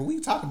 say exactly. But we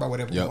talk about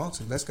whatever Yep. we want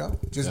to. Let's go.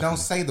 Just Definitely. don't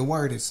say the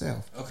word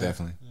itself. Okay.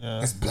 Definitely.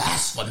 Yeah. It's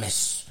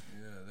blasphemous.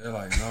 Yeah, they're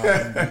like, no, I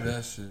don't do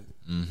that shit.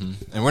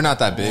 And we're not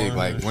that big.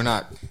 Like we're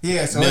not.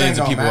 Yeah, so Millions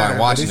it of ain't people gonna aren't matter,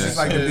 watching but this. it's just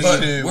like the Shit, big, But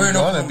shit, we're in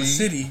gonna Oklahoma be.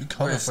 City, We where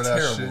coming it's for that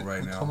terrible shit.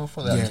 right We now. coming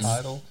for that Yes.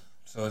 title.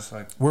 So it's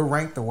like, we're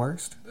ranked the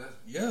worst.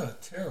 yeah,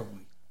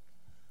 terribly.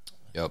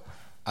 Yep.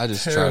 I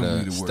just Terribly try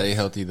the to worst. stay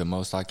healthy the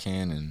most I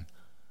can and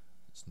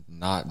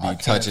not I be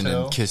can't touching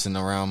tell. and kissing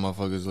around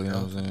motherfuckers. You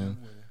know what I'm saying?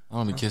 I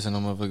don't be kissing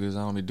on motherfuckers.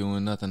 I don't be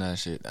doing nothing of that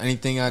shit.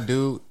 Anything I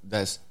do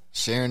that's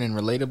sharing and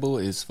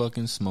relatable is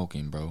fucking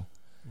smoking, bro.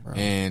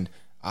 And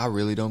I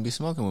really don't be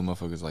smoking with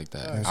motherfuckers like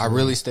that. I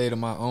really stay to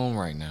my own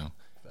right now.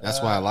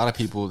 That's why a lot of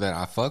people that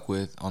I fuck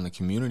with on the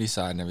community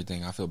side and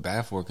everything, I feel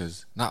bad for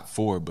because not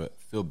for, but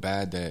feel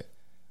bad that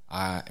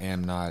I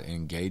am not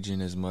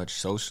engaging as much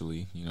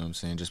socially. You know what I'm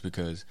saying? Just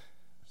because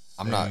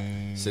I'm not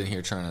sitting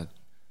here trying to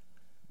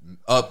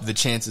up the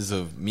chances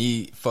of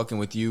me fucking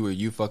with you or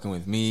you fucking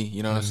with me.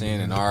 You know what I'm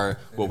saying? And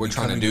what we're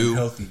trying to becoming do.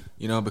 healthy.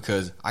 You know,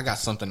 because I got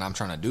something I'm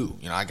trying to do.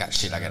 You know, I got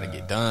shit I got to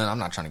get done. I'm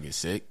not trying to get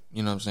sick.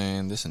 You know what I'm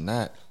saying? This and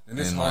that. And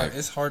it's And, hard. like,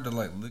 It's hard to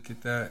like look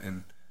at that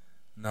and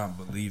not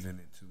believe in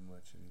it too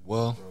much anymore,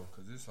 Well- bro.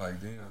 Because it's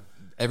like, damn.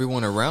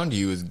 everyone around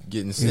you is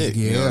getting sick.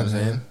 You know yeah, what I'm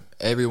saying? man.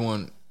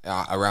 Everyone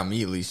around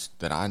me, at least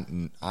that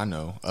I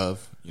know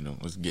of, you know,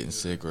 was getting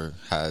sick or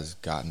has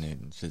gotten it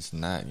and just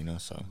and that. You know,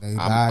 so They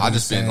I body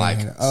just been like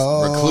saying,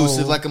 "Oh."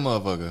 reclusive like a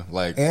motherfucker.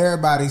 Like,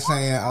 Everybody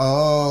saying,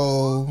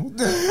 "Oh," I'm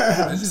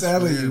It's just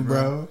telling weird, you,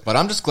 bro. but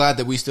I'm just glad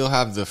that we still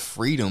have the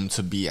freedom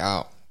to be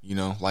out. You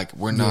know, like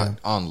we're not Yeah.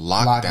 on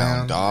lockdown,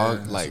 Lockdown. dog. Yeah,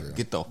 that's like,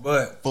 get the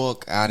But-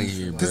 fuck out of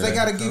here, Because bro. they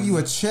got to give you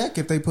a check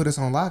if they put us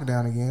on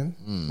lockdown again.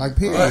 Like, But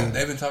period.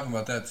 they've been talking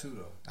about that too,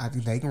 though. I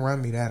think they can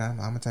run me that. I'm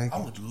gonna take I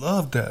it. would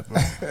love that,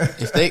 bro.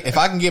 If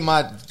I can get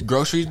my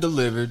groceries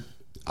delivered,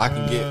 I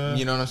can get,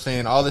 you know what I'm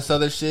saying, all this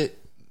other shit,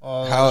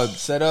 how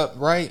it's set up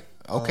right.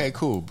 Okay,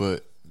 cool,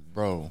 but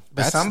bro,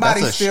 But that's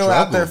somebody's a still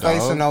out there struggle,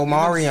 facing dog.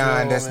 Omarion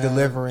still, that's man.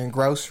 delivering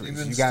groceries.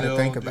 Even You got to still,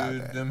 think about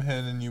dude, that. Them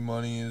handing you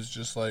money is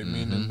just like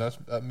meaning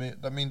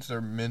that means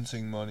they're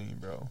minting money,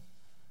 bro.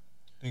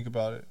 Think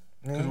about it.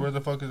 Because where the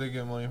fuck do they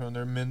get money from?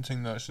 They're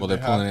minting that shit. Well, they're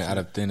They pulling have it out to.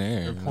 of thin air.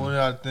 They're you know? pulling it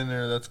out of thin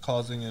air. That's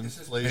causing It's just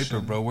inflation, paper,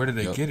 bro. Where did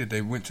they Yep. get it?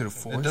 They went to the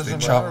forest. They doesn't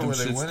chopped matter them where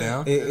they shits went.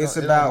 down. It's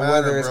It about don't matter,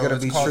 whether it's bro. going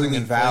to It's be causing truly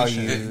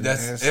inflation. valued.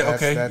 That's That's-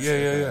 okay. that's Yeah, the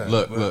yeah, thing. yeah.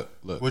 Look, But-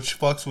 look. Which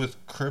fucks with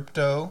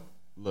crypto.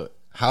 Look,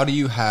 how do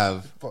you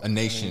have a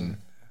nation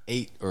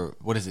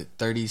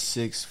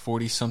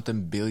 40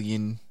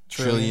 something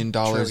trillion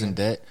dollars in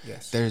debt?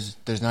 Yes.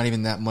 There's not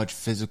even that much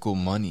physical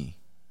money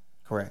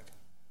Correct.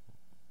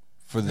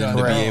 for them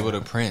to Correct. be able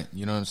to print.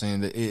 You know what I'm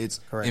saying? That it's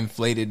Correct.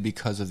 inflated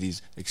because of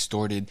these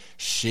extorted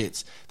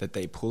shits that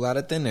they pull out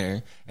of thin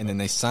air, and then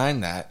they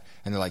sign that,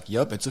 and they're like,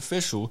 "Yup, it's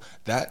official."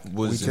 That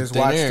was We in just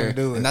thin watched air, them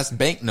do it. and that's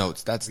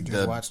banknotes. That's We just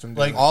the watched them do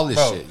Like, it. all this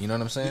bro, shit. You know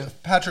what I'm saying?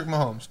 Patrick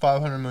Mahomes,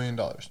 $500 million.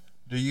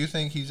 Do you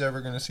think he's ever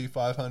going to see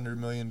 $500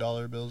 million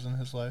bills in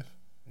his life?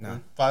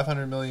 No.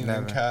 $500 million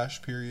Never. in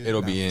cash. Period.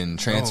 It'll be in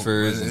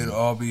transfers. No, and, it'll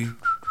all be.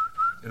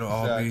 It'll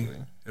all be.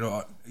 Exactly.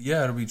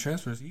 It'll be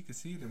transfers. He could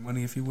see the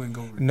money if he wouldn't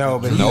go. No,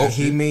 but Nope.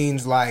 he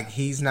means like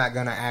he's not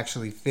going to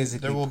actually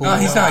physically There will pull be No,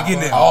 he's it not out.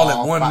 getting it all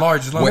at one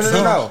large lump Wait,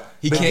 sum. No.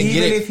 He But can't even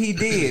get it. if he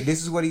did,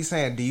 this is what he's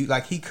saying. Do you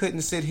like he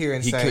couldn't sit here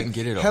and He say, couldn't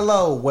get it all.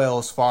 "Hello,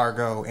 Wells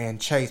Fargo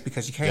and Chase,"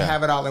 because you can't Yeah.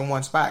 have it all in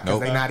one spot because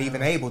Nope. they're not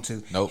even able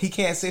to. Nope. He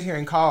can't sit here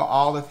and call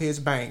all of his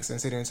banks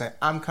and sit here and say,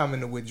 "I'm coming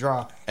to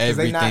withdraw," because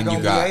they're not Everything going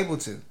you to be got. able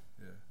to.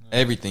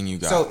 Everything you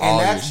got. So, all and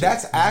your that's shit.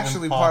 that's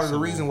actually part of the impossible.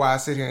 reason why I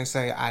sit here and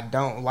say I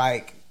don't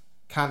like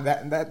kind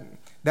of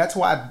that's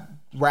why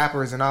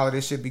rappers and all of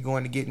this should be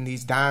going to getting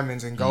these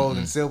diamonds and gold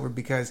and silver,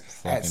 because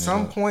at it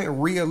some up. point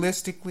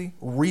realistically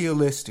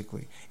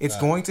it's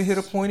going to hit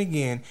a point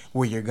again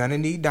where you're gonna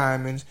need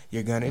diamonds,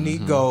 you're gonna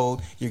need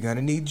gold, you're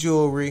gonna need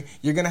jewelry,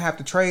 you're gonna have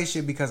to trade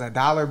shit because a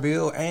dollar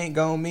bill ain't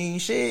gonna mean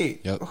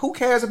shit. Yep. Who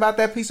cares about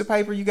that piece of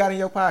paper you got in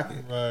your pocket?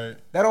 Right.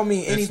 That don't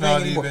mean It's anything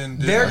not anymore. even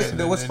They're, different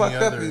than what's any fucked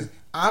up other. is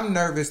I'm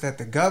nervous that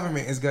the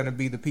government is going to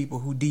be the people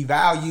who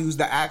devalues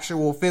the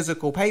actual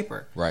physical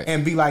paper, Right.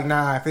 And be like,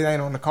 nah, if it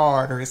ain't on the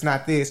card or it's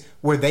not this,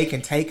 where they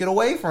can take it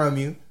away from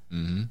you.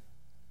 Mm-hmm.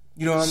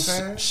 You know what I'm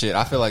saying? Shit,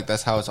 I feel like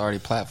that's how it's already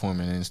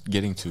platforming and it's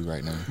getting to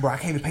right now. Bro, I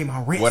can't even pay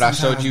my rent. What I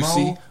showed sometimes, you, bro.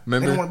 see?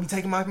 Remember? They don't want to be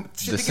taking my shit The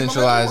to get my money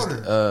centralized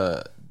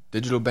order.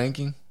 digital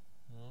banking.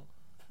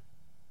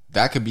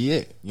 That could be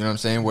it. You know what I'm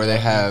saying? Where they You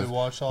need have to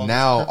watch all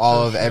now this all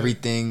crypto of shit.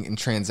 everything in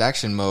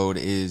transaction mode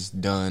is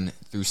done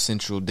through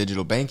central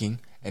digital banking,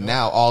 and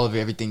now all of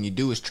everything you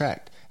do is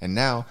tracked. And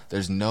now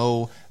there's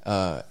no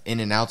in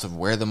and outs of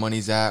where the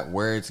money's at,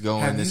 where it's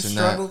going, Have you this and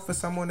struggled for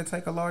someone to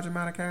take a large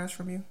amount of cash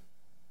from you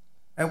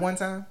at one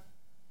time?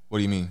 What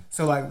do you mean?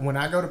 So like when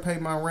I go to pay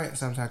my rent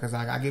sometimes, because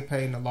like I get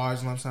paid in a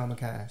large lump sum of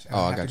cash, and Oh,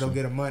 I I have got to go you.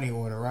 get a money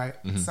order, right?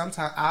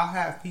 Sometimes I'll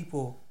have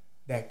people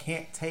that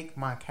can't take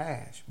my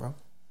cash, bro.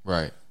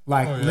 Right.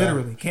 Like Oh, yeah.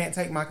 literally can't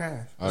take my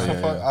cash. Oh, What the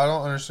yeah, fuck? yeah. I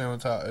don't understand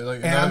what's happening. Like,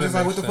 And none I'm of it just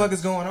like, what makes the fuck sense.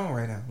 is going on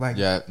right now? Like,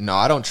 Yeah, no,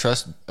 I don't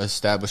trust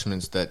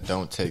establishments that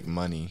don't take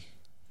money.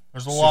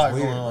 There's a It's lot just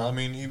weird, going on. bro. I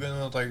mean, even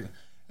though like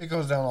it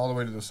goes down all the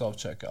way to the self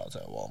checkouts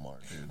at Walmart,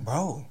 dude.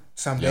 bro,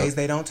 some Yep. days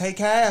they don't take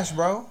cash,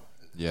 bro.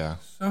 Yeah.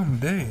 Some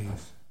days.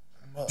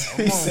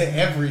 He said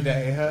every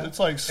day, huh? It's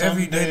like some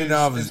Every day days, that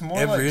I was it's more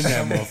ever like in that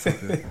some-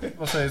 motherfucker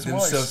I'll say it's Them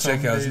more like some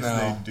self-checkouts days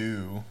now. they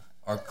do.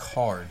 are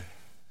card.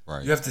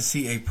 Right. You have to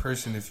see a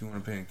person if you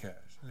want to pay in cash.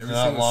 Every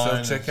That single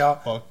line self is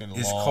checkout fucking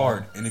is long.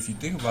 card. And if you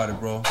think about it,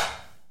 bro,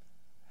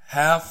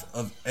 half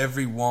of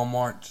every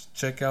Walmart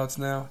checkouts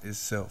now is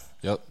self.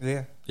 Yep.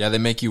 Yeah, Yeah, they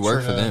make you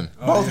work Sure for do. them.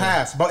 both yeah.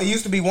 halves. But it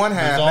used to be one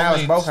half. There's Now only,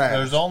 it's both halves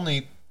there's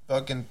only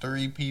fucking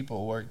 3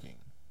 people working.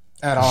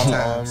 at all I'm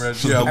times.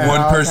 ready. You have At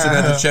one all person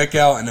at the times.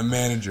 checkout and a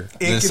manager. It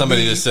Then could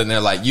somebody be- just sitting there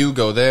like, you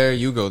go there,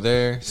 you go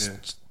there. Yeah.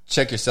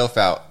 Check yourself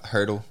out,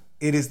 Hurdle.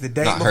 It is the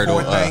day Not before hurdle,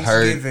 herd.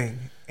 Thanksgiving,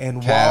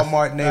 and Calf.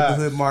 Walmart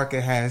neighborhood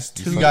market has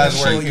 2 You guys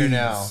work employees. here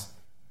now.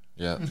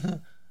 Yeah.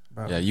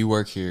 Bro. Yeah, you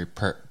work here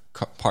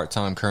part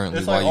time currently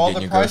It's while like you're all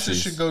getting the your prices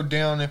groceries. should go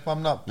down if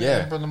I'm not paying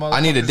Yeah. for the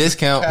I need a motherfuckers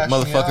discount, to cash me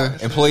out motherfucker. and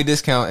shit. Employee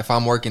discount if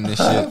I'm working this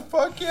shit.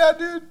 Fuck yeah,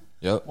 dude.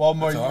 Yep. Walmart,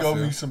 That's how you I go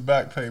feel. me some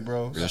back pay,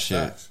 bro. Real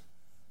shit.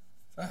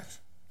 Facts.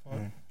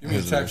 Mm. Give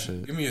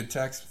me a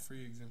tax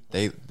free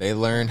example. They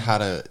learned how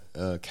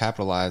to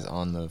capitalize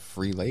on the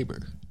free labor.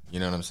 You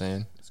know what I'm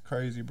saying? It's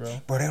crazy,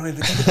 bro. Bro, they don't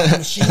even think about the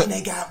machine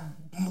they got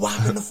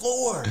wiping the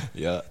floor.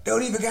 Yeah. They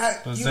don't even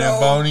got, The you know.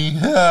 Zamboni.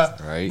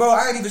 Right. Bro,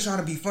 I ain't even trying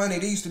to be funny.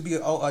 There used to be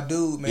a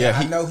dude, man. Yeah,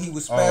 I know he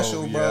was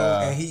special, Oh,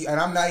 bro. yeah. And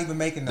I'm not even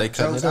making no They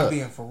cutting jokes. it I'm up.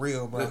 being for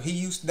real, bro. That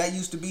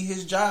used to be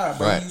his job,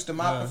 bro. Right. He used to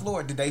mop the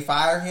floor. Did they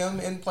fire him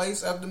in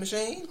place of the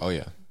machine? Oh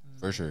yeah,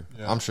 for sure.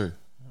 Yeah. I'm sure.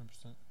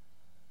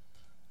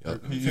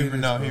 Yep. He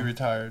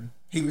retired.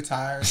 He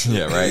retired.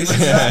 Yeah. Right.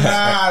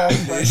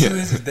 The issue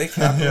is they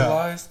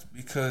capitalized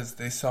because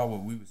they saw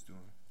what we was doing.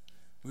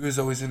 We was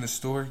always in the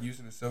store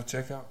using the self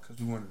checkout because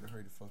we wanted to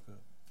hurry the fuck up.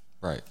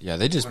 Right. Yeah.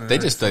 They just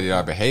studied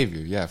our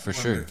behavior. Yeah, for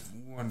sure.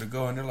 We wanted to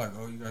go, and they're like,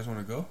 "Oh, you guys want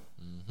to go?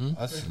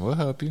 We'll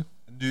help you.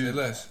 Say Dude,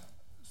 less."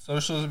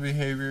 social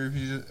behavior,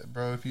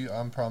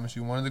 I promise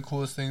you, one of the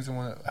coolest things and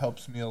one that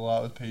helps me a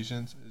lot with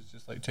patience is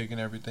just like taking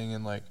everything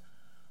and like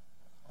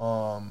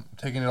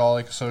taking it all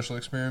like a social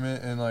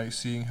experiment and like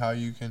seeing how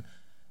you can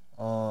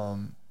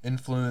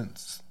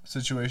influence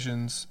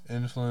situations,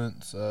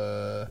 influence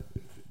the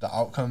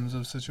outcomes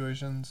of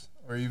situations,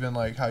 or even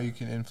like how you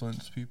can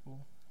influence people.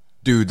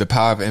 Dude, the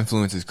power of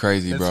influence is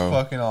crazy, It's bro.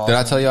 fucking awesome. Did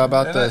I tell y'all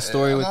about And that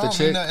story with I the don't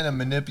mean chick? that in a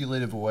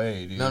manipulative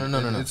way, dude.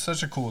 No. It's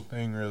such a cool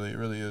thing, really. It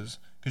really is.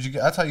 Because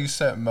that's how you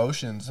set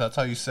motions. That's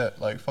how you set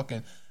like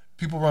fucking.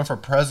 People run for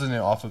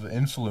president off of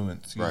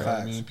influence. You Right. know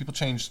what I mean? People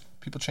change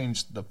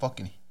the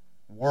fucking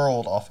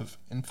world off of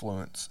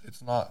influence.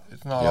 It's not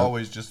Yep.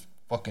 always just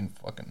fucking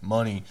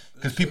money.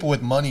 Because people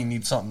with money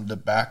need something to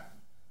back.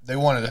 They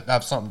wanted to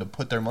have something to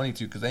put their money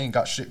to because they ain't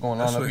got shit going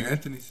That's on up what here.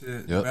 Anthony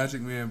said. Yep.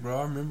 Magic Man, bro.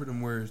 I remember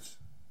them words.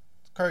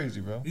 It's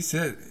crazy, bro. He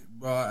said,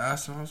 bro. I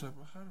asked him. I was like,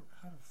 bro, how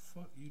the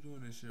fuck you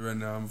doing this shit right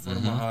now in front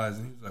of Mm-hmm. my eyes?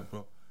 And he was like,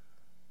 bro,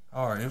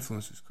 our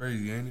influence is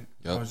crazy, ain't it?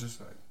 Yep. I was just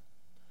like,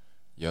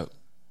 Yep.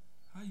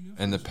 how you?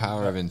 And the influence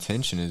power me? of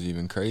intention is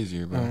even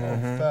crazier, bro.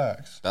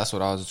 Facts. That's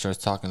what I was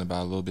just talking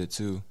about a little bit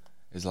too.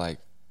 Is like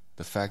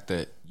the fact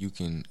that you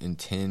can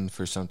intend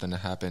for something to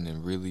happen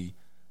and really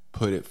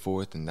put it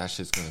forth, and that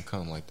shit's gonna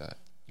come like that.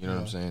 You know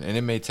what I'm saying? And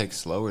it may take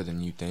slower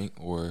than you think,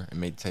 or it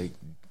may take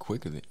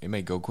it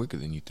may go quicker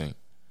than you think.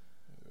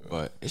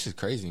 But it's just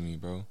crazy to me,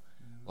 bro.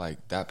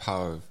 Like that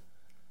power of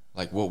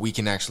like what we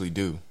can actually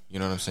do. You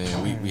know what I'm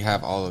saying? We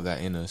have all of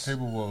that in us.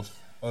 Capable of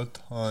a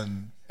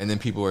ton. And then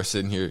people are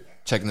sitting here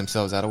checking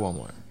themselves out of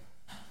Walmart.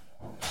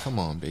 Come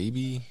on,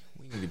 baby.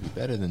 We need to be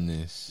better than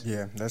this.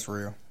 Yeah, that's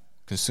real.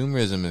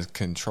 Consumerism is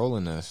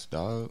controlling us,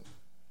 dog.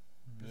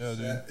 Yeah,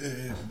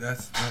 dude.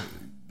 That's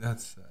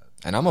sad.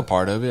 And I'm a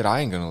part of it. I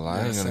ain't gonna lie.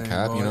 I Yeah, ain't gonna same,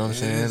 cap. bro. You know what I'm It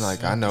saying? is.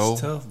 Like, I It's know.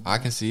 tough, I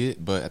can see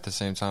it. But at the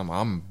same time,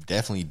 I'm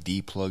definitely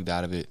deplugged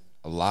out of it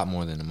a lot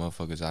more than the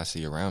motherfuckers I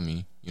see around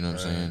me. You know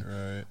what I'm saying?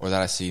 Right. Or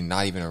that I see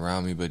not even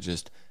around me, but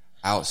just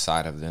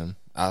outside of them.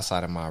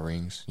 Outside of my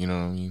rings. You know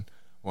what I mean?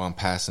 Where I'm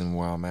passing,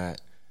 where I'm at.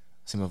 I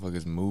see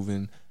motherfuckers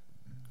moving.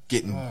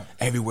 Getting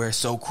everywhere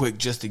so quick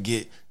just to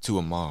get to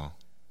a mall.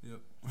 Yep.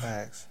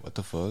 Facts. What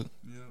the fuck?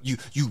 Yep.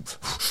 You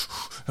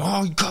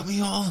oh, you cut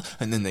me off,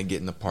 and then they get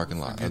in the parking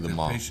lot Forget of the that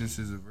mall. Patience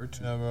is a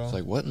virtue. Yeah, bro. It's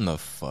like, what in the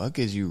fuck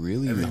is you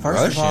really First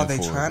rushing of all, they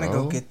for, trying to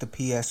bro? go get the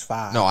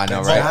PS5. No, I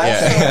know, That's right? not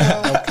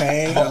Yeah. fair,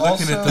 okay. They're looking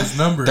Also, at those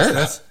numbers. They're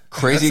That's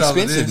crazy that's all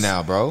it expensive is.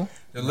 now, bro.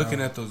 They're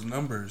looking at those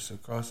numbers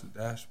across the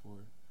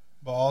dashboard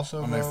But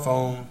also, on their bro,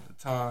 phone, the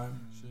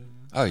time. Shit.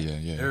 Oh yeah,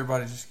 yeah.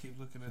 Everybody just keep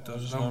looking at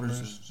those just numbers.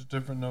 just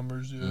different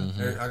numbers. Yeah.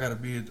 Mm-hmm. I gotta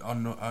be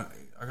on.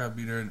 I gotta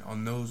be there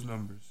on those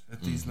numbers.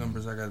 At these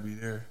numbers, I gotta be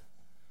there.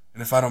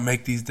 And if I don't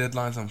make these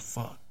deadlines, I'm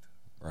fucked.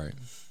 Right.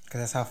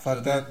 Cause that's how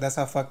fucked up. That's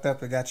how fucked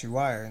up it got you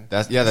wired.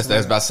 That's I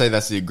was about to say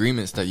that's the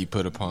agreements that you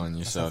put upon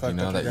yourself. You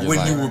know that fucked up you're When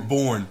like, you were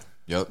born,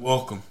 Yep.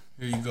 welcome.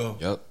 Here you go.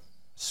 Yep.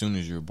 As soon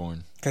as you were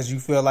born. Because you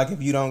feel like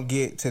if you don't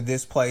get to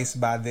this place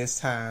by this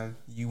time,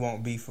 you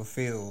won't be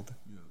fulfilled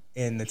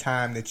in the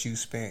time that you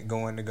spent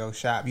going to go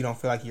shop. You don't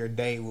feel like your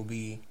day will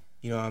be,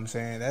 you know what I'm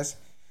saying? That's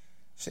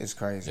shit's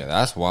crazy. Yeah,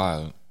 that's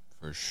wild.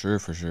 For sure,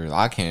 for sure.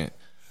 I can't.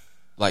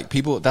 Like,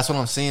 people, that's what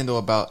I'm saying, though,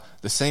 about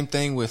the same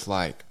thing with,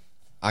 like,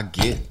 I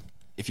get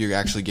if you're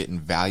actually getting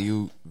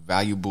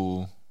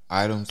valuable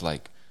items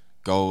like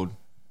gold,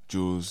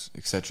 jewels,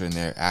 etc., and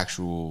they're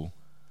actual,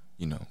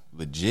 you know,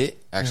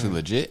 legit,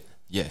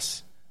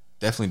 yes,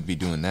 definitely be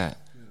doing that.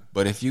 Yeah.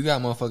 But if you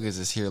got motherfuckers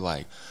that's here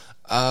like,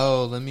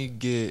 oh, let me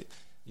get,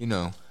 you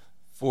know,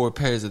 4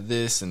 pairs of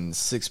this and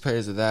 6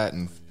 pairs of that,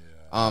 and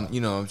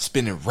you know, I'm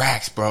spending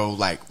racks, bro,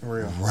 like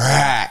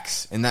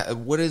racks. And that,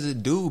 what does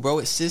it do, bro?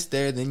 It sits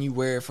there, then you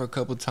wear it for a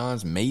couple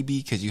times, maybe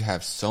because you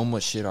have so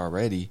much shit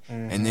already.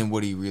 And then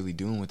what are you really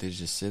doing with it? It's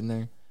just sitting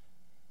there.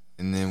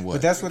 And then what?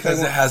 But that's what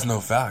because it has no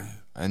value.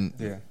 And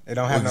it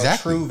don't have no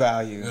true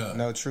value. Yeah.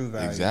 No true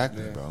value.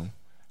 Exactly, bro.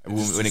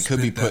 When it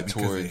could be put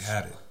towards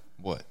had it.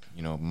 what?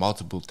 You know,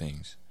 multiple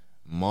things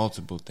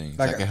like,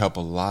 that can help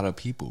a lot of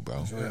people,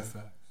 bro. Yeah.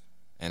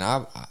 And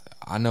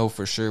I know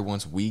for sure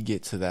once we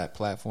get to that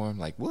platform,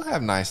 like, we'll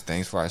have nice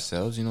things for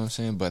ourselves, you know what I'm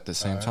saying? But at the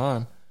same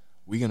time,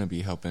 we're going to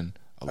be helping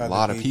a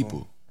lot of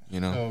people, you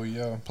know? Oh,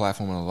 yeah.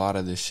 Platforming a lot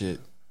of this shit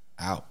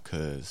out,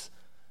 because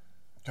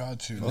God,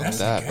 too. That's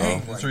that,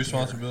 bro. It's a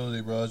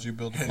responsibility, bro. As you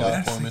build a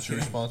platform, it's your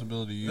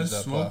responsibility to use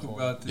that smoke platform.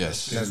 about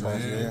this. Yes. Shit,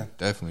 man.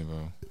 Definitely,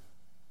 bro.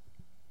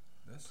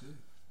 That's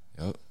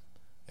it. Yep.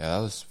 Yeah, that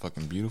was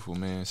fucking beautiful,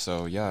 man.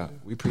 So, yeah,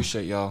 we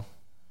appreciate y'all.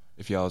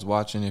 If y'all was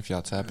watching, if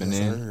y'all tapping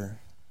in.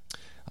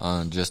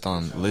 Just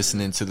on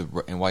listening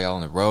to and while y'all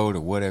on the road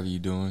or whatever you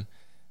doing.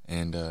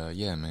 And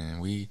yeah, man,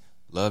 we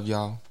love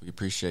y'all. We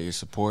appreciate your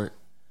support.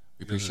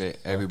 We appreciate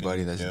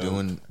everybody that's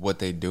doing what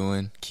they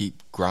doing.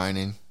 Keep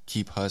grinding,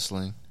 keep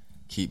hustling,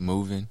 keep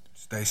moving.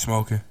 Stay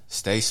smoking.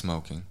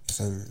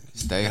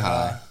 Stay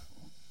high.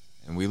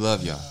 And we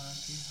love y'all.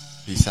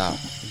 Peace out.